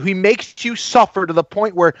torches you. He makes you suffer to the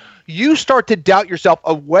point where you start to doubt yourself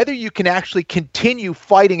of whether you can actually continue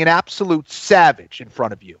fighting an absolute savage in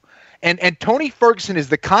front of you. And Tony Ferguson is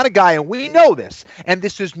the kind of guy, and we know this, and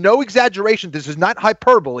this is no exaggeration, this is not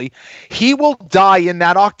hyperbole, he will die in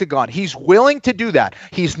that octagon. He's willing to do that.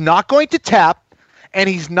 He's not going to tap, and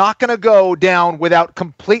he's not going to go down without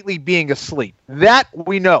completely being asleep. That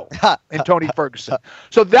we know in Tony Ferguson.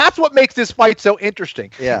 So that's what makes this fight so interesting.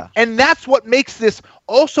 Yeah. And that's what makes this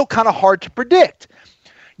also kind of hard to predict.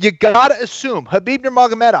 You got to assume Khabib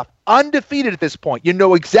Nurmagomedov, undefeated at this point. You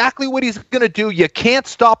know exactly what he's going to do. You can't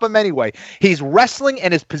stop him anyway. He's wrestling,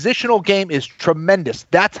 and his positional game is tremendous.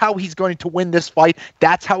 That's how he's going to win this fight.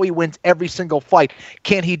 That's how he wins every single fight.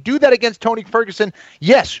 Can he do that against Tony Ferguson?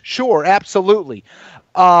 Yes, sure, absolutely.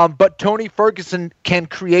 But Tony Ferguson can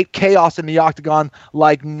create chaos in the octagon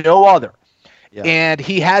like no other. Yeah. And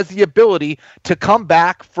he has the ability to come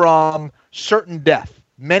back from certain death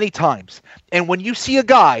many times. And when you see a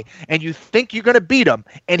guy and you think you're going to beat him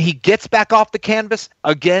and he gets back off the canvas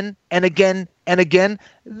again and again and again,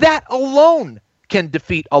 that alone can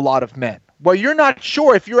defeat a lot of men. Well, you're not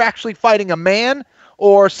sure if you're actually fighting a man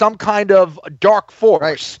or some kind of dark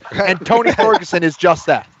force. Right. And Tony Ferguson is just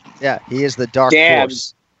that. Yeah, he is the dark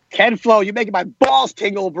force. Ken Flo, you're making my balls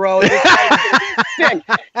tingle, bro. This fight's gonna be sick.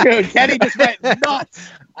 Dude, Kenny just went nuts.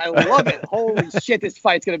 I love it. Holy shit, this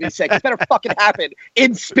fight's going to be sick. It better fucking happen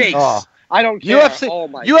in space. Oh. I don't care.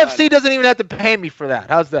 UFC doesn't even have to pay me for that.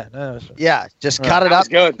 How's that? Yeah, just cut it up.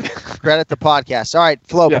 Good. Credit the podcast. All right,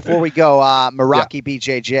 Flo, before we go, Meraki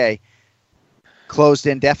BJJ closed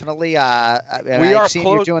indefinitely. I've seen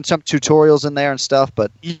you doing some tutorials in there and stuff,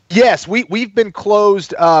 but yes, we've been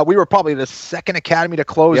closed. We were probably the second academy to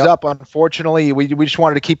close up. Unfortunately, we just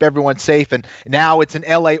wanted to keep everyone safe, and now it's an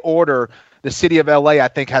LA order. The city of LA, I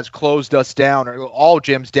think, has closed us down, or all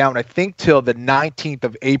gyms down, I think, till the 19th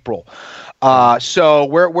of April. So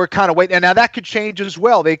we're kind of waiting. And now that could change as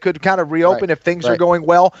well. They could kind of reopen if things are going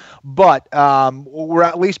well. But we're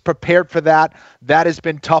at least prepared for that. That has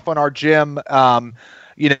been tough on our gym.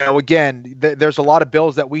 Again, there's a lot of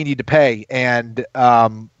bills that we need to pay. And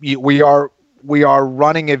we are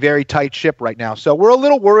running a very tight ship right now. So we're a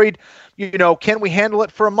little worried. Can we handle it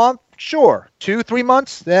for a month? Sure. 2-3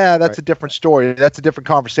 months? Yeah, that's a different story. That's a different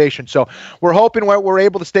conversation. So we're hoping we're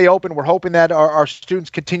able to stay open. We're hoping that our students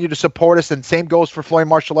continue to support us. And same goes for Florian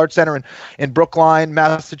Martial Arts Center in Brookline,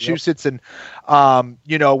 Massachusetts. Yep. And,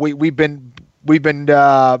 we've been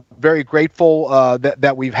very grateful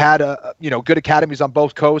that we've had, good academies on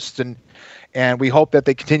both coasts. And we hope that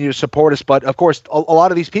they continue to support us. But, of course, a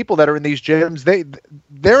lot of these people that are in these gyms,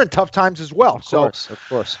 they're in tough times as well. Of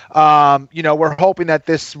course. We're hoping that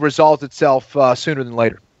this resolves itself sooner than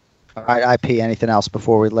later. All right, IP, anything else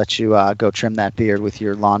before we let you go trim that beard with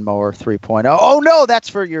your lawnmower 3.0? Oh, no, that's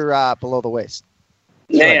for your below the waist.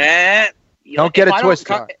 Yeah. Don't get it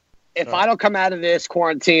twisted. If I don't come out of this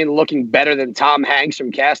quarantine looking better than Tom Hanks from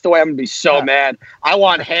Castaway, I'm going to be so mad. I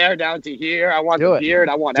want hair down to here. I want the beard.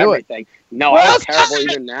 I want everything. No, I'm terrible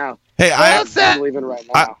even now. Hey, I'm leaving right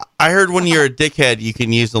now. I heard when you're a dickhead, you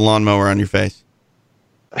can use the lawnmower on your face.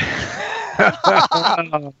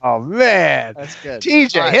 Oh, man. That's good.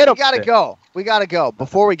 TJ, hit him. We got to go.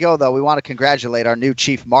 Before we go, though, we want to congratulate our new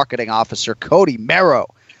Chief Marketing Officer, Cody Merrow.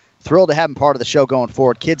 Thrilled to have him part of the show going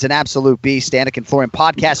forward. Kid's an absolute beast. Anik and Florian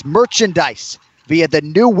podcast merchandise via the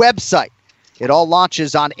new website. It all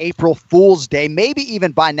launches on April Fool's Day, maybe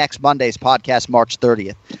even by next Monday's podcast, March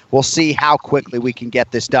 30th. We'll see how quickly we can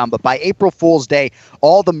get this done. But by April Fool's Day,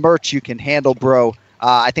 all the merch you can handle, bro.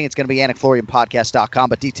 I think it's going to be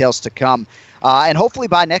AnikFlorianPodcast.com, but details to come. And hopefully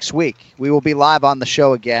by next week, we will be live on the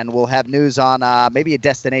show again. We'll have news on maybe a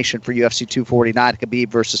destination for UFC 249, Khabib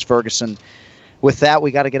versus Ferguson. With that, we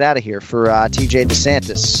got to get out of here. For TJ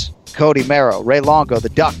DeSantis, Cody Merrow, Ray Longo, The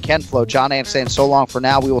Duck, Ken Flo, John Anik saying so long for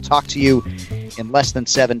now. We will talk to you in less than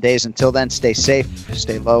 7 days. Until then, stay safe,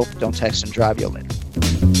 stay low, don't text and drive. You later.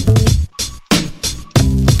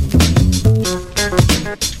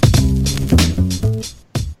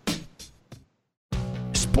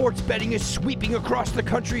 Sports betting is sweeping across the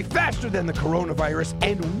country faster than the coronavirus,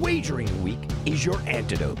 and Wagering Week is your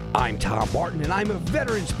antidote. I'm Tom Barton, and I'm a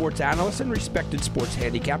veteran sports analyst and respected sports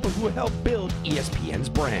handicapper who helped build ESPN's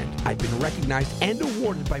brand. I've been recognized and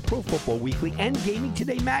awarded by Pro Football Weekly and Gaming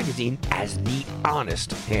Today magazine as the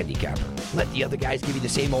honest handicapper. Let the other guys give you the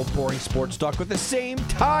same old boring sports talk with the same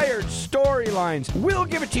tired storylines. We'll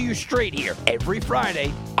give it to you straight here every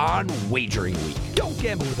Friday on Wagering Week. Don't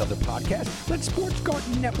gamble with other podcasts. Let Sports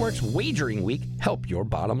Garden Network's Wagering Week help your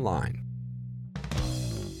bottom line.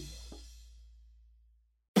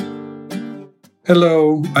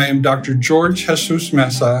 Hello, I am Dr. George Jesus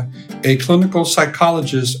Mesa, a clinical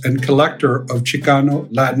psychologist and collector of Chicano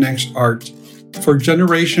Latinx art. For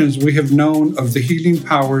generations, we have known of the healing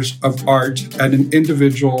powers of art at an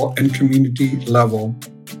individual and community level.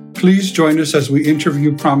 Please join us as we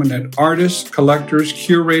interview prominent artists, collectors,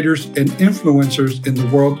 curators, and influencers in the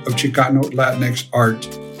world of Chicano Latinx art.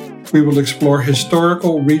 We will explore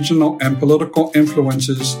historical, regional, and political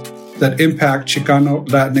influences that impact Chicano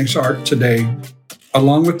Latinx art today,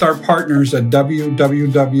 along with our partners at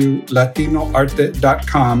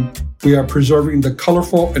www.latinoarte.com. We are preserving the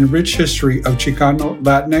colorful and rich history of Chicano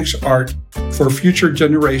Latinx art for future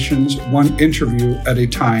generations, one interview at a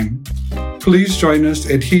time. Please join us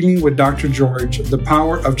at Healing with Dr. George, the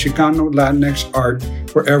power of Chicano Latinx art,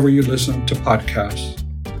 wherever you listen to podcasts.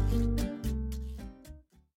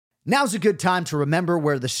 Now's a good time to remember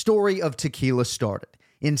where the story of tequila started.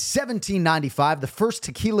 In 1795, the first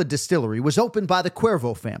tequila distillery was opened by the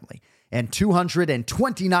Cuervo family, and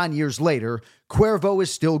 229 years later, Cuervo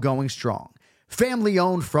is still going strong.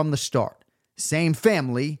 Family-owned from the start. Same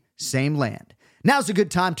family, same land. Now's a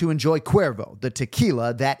good time to enjoy Cuervo, the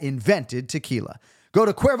tequila that invented tequila. Go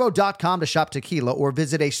to Cuervo.com to shop tequila or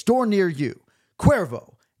visit a store near you.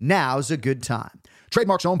 Cuervo, now's a good time.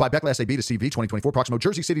 Trademarks owned by Beckley SAB to CV 2024, Proximo,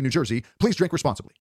 Jersey City, New Jersey. Please drink responsibly.